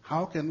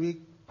 How can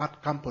we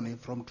part company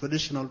from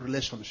traditional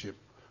relationship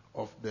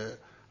of the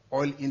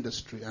oil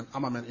industry and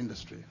armament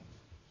industry?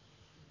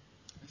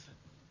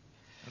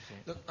 Okay.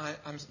 Look,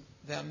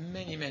 there are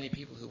many, many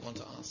people who want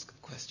to ask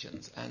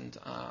questions, and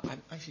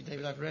actually,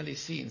 David, I've rarely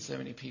seen so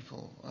many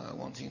people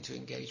wanting to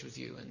engage with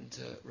you and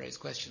raise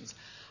questions.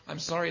 I'm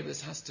sorry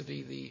this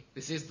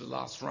is the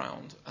last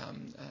round.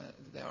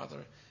 There are other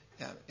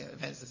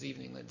events this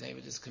evening that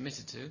David is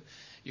committed to.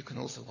 You can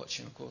also watch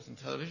him, of course, on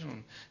television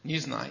on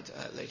Newsnight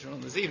later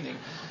on this evening.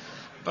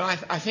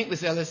 But I think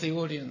this LSE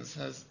audience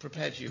has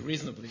prepared you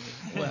reasonably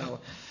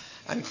well.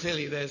 And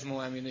clearly there's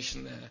more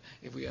ammunition there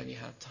if we only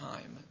have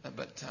time.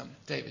 But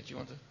David, do you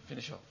want to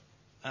finish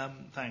off?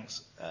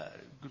 Thanks.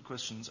 Good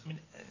questions. I mean,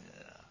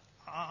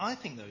 I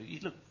think, though,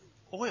 look,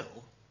 oil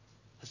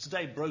has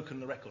today broken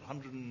the record,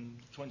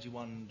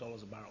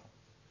 $121 a barrel.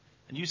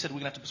 And you said we're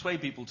going to have to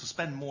persuade people to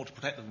spend more to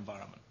protect the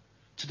environment.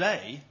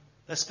 Today,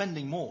 they're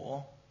spending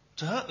more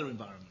to hurt their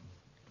environment.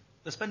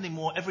 They're spending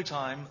more every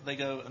time they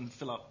go and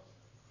fill up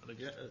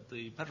at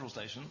the petrol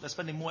station. They're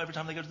spending more every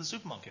time they go to the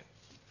supermarket.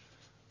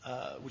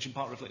 Which in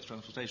part reflects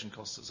transportation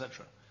costs,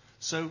 etc.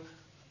 So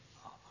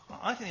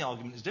I think the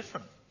argument is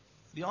different.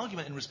 The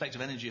argument in respect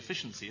of energy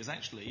efficiency is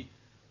actually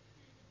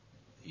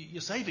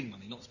you're saving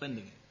money, not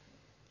spending it.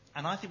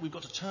 And I think we've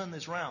got to turn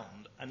this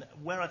round. And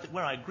where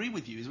I agree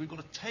with you is we've got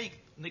to take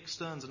Nick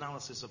Stern's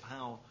analysis of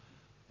how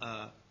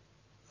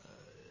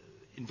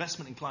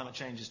investment in climate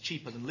change is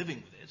cheaper than living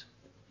with it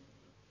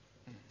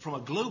from a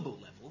global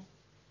level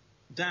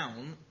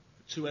down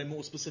to a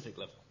more specific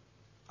level.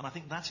 And I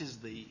think that is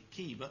the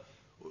key. But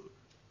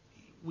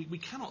we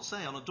cannot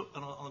say on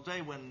a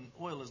day when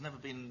oil has never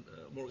been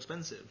more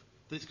expensive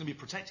that it's going to be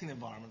protecting the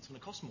environment, it's going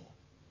to cost more.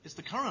 It's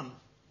the current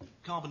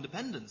carbon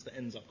dependence that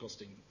ends up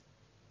costing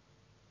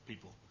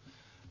people.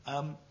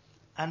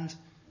 And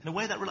in a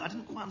way that really, I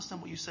didn't quite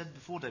understand what you said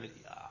before, David.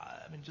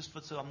 I mean, just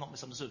so I'm not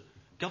misunderstood.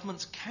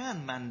 Governments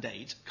can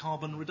mandate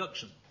carbon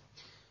reduction.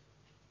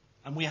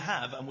 And we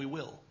have, and we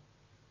will.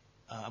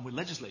 And we're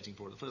legislating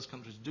for it. The first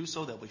country to do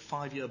so. There'll be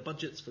 5-year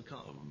budgets for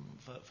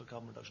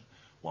carbon reduction.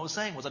 What I was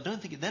saying was I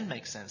don't think it then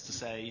makes sense to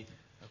say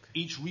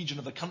each region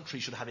of the country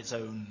should have its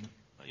own.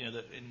 You know,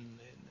 that in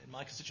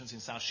my constituency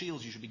in South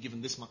Shields, you should be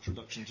given this much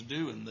reduction to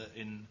do, and that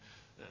in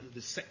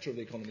this sector of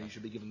the economy, you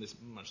should be given this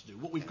much to do.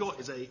 What we've got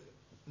is a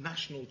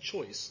national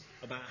choice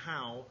about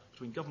how,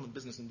 between government,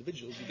 business, and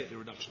individuals, you get your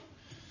reduction.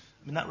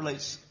 I mean, that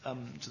relates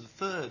to the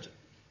third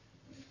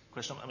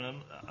question. I mean,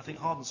 I think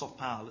hard and soft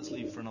power, let's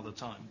leave for another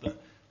time.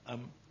 But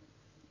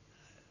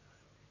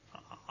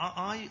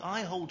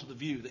I hold to the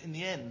view that in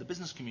the end, the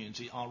business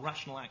community are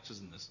rational actors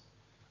in this.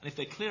 And if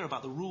they're clear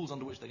about the rules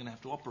under which they're going to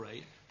have to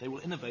operate, they will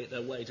innovate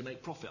their way to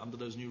make profit under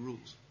those new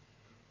rules.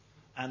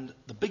 And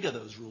the bigger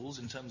those rules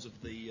in terms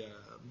of the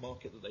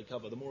market that they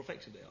cover, the more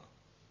effective they are.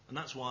 And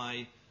that's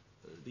why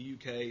the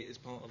UK is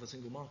part of a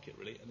single market,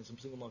 really, and it's a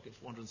single market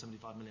for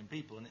 175 million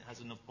people, and it has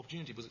an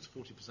opportunity because it's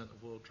 40%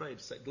 of world trade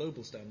to set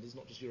global standards,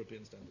 not just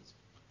European standards.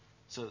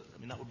 So, I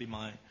mean, that would be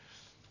my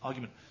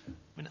argument.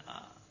 I mean,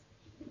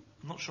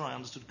 I'm not sure I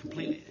understood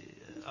completely.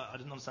 I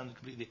didn't understand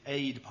completely the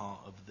aid part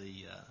of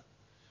the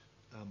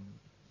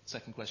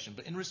second question,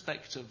 but in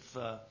respect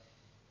of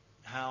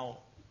how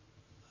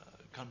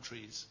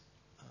countries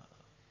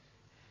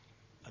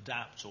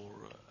adapt or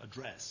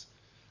address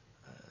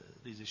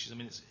these issues. I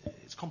mean,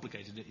 it's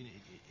complicated.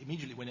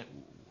 Immediately when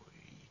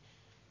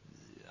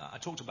I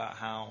talked about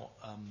how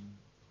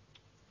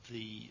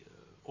the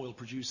oil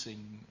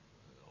production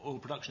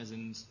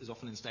is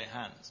often in state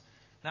hands.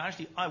 Now,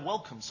 actually, I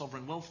welcome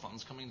sovereign wealth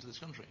funds coming into this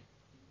country.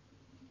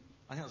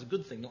 I think that's a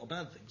good thing, not a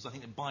bad thing, because I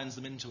think it binds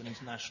them into an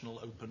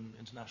open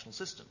international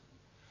system.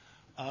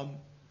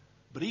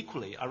 But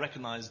equally, I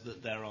recognise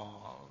that there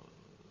are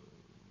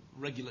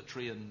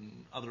regulatory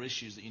and other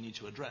issues that you need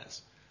to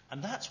address.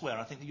 And that's where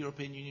I think the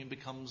European Union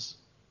becomes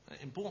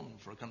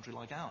important for a country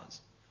like ours.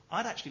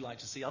 I'd actually like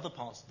to see other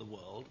parts of the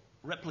world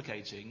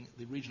replicating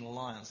the regional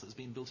alliance that's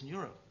been built in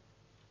Europe.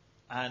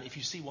 And if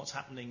you see what's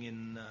happening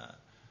in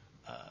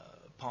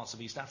parts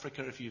of East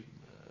Africa, if you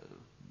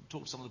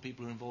talk to some of the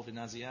people who are involved in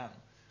ASEAN,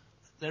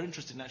 they're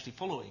interested in actually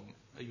following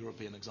a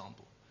European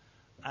example.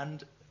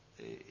 And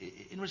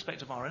in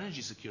respect of our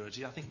energy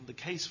security, I think the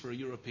case for a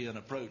European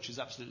approach is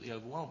absolutely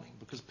overwhelming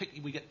because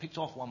we get picked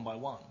off one by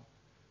one.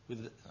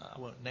 I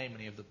won't name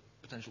any of the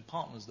potential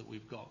partners that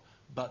we've got,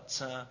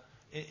 but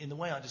in the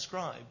way I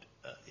described,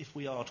 if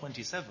we are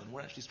 27,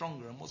 we're actually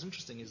stronger. And what's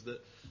interesting is that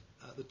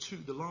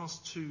the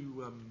last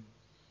two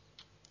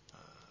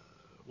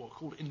what are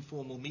called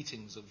informal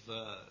meetings of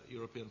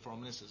European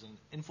foreign ministers. An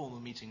informal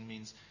meeting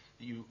means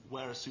that you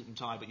wear a suit and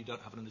tie, but you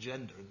don't have an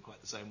agenda in quite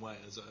the same way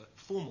as a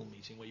formal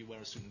meeting where you wear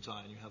a suit and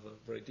tie and you have a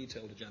very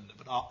detailed agenda.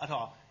 But at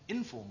our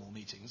informal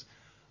meetings,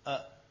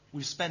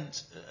 we've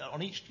spent,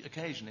 on each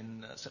occasion,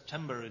 in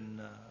September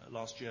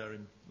last year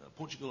in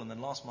Portugal and then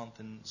last month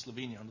in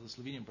Slovenia under the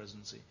Slovenian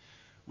presidency,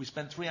 we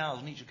spent 3 hours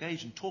on each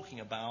occasion talking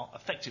about,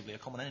 effectively, a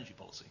common energy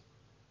policy.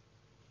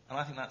 And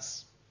I think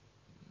that's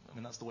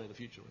the way of the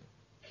future, really.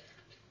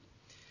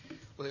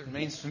 Well, it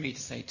remains for me to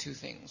say two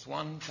things.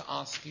 One, to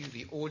ask you,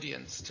 the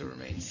audience, to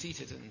remain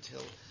seated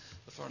until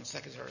the Foreign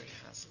Secretary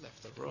has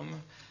left the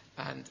room.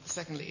 And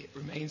secondly, it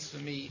remains for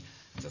me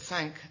to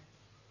thank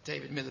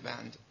David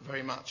Miliband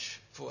very much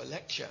for a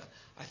lecture.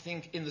 I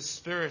think in the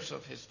spirit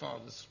of his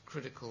father's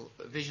critical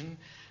vision,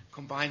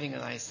 combining,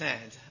 as I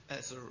said,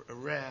 as a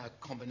rare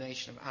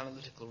combination of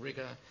analytical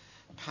rigor,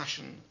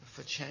 passion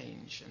for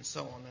change, and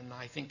so on. And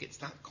I think it's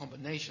that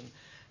combination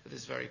that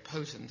is very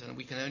potent, and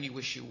we can only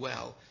wish you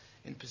well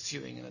in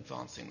pursuing and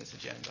advancing this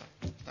agenda.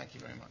 Thank you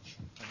very much.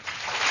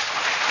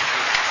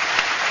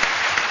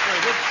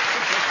 Very good.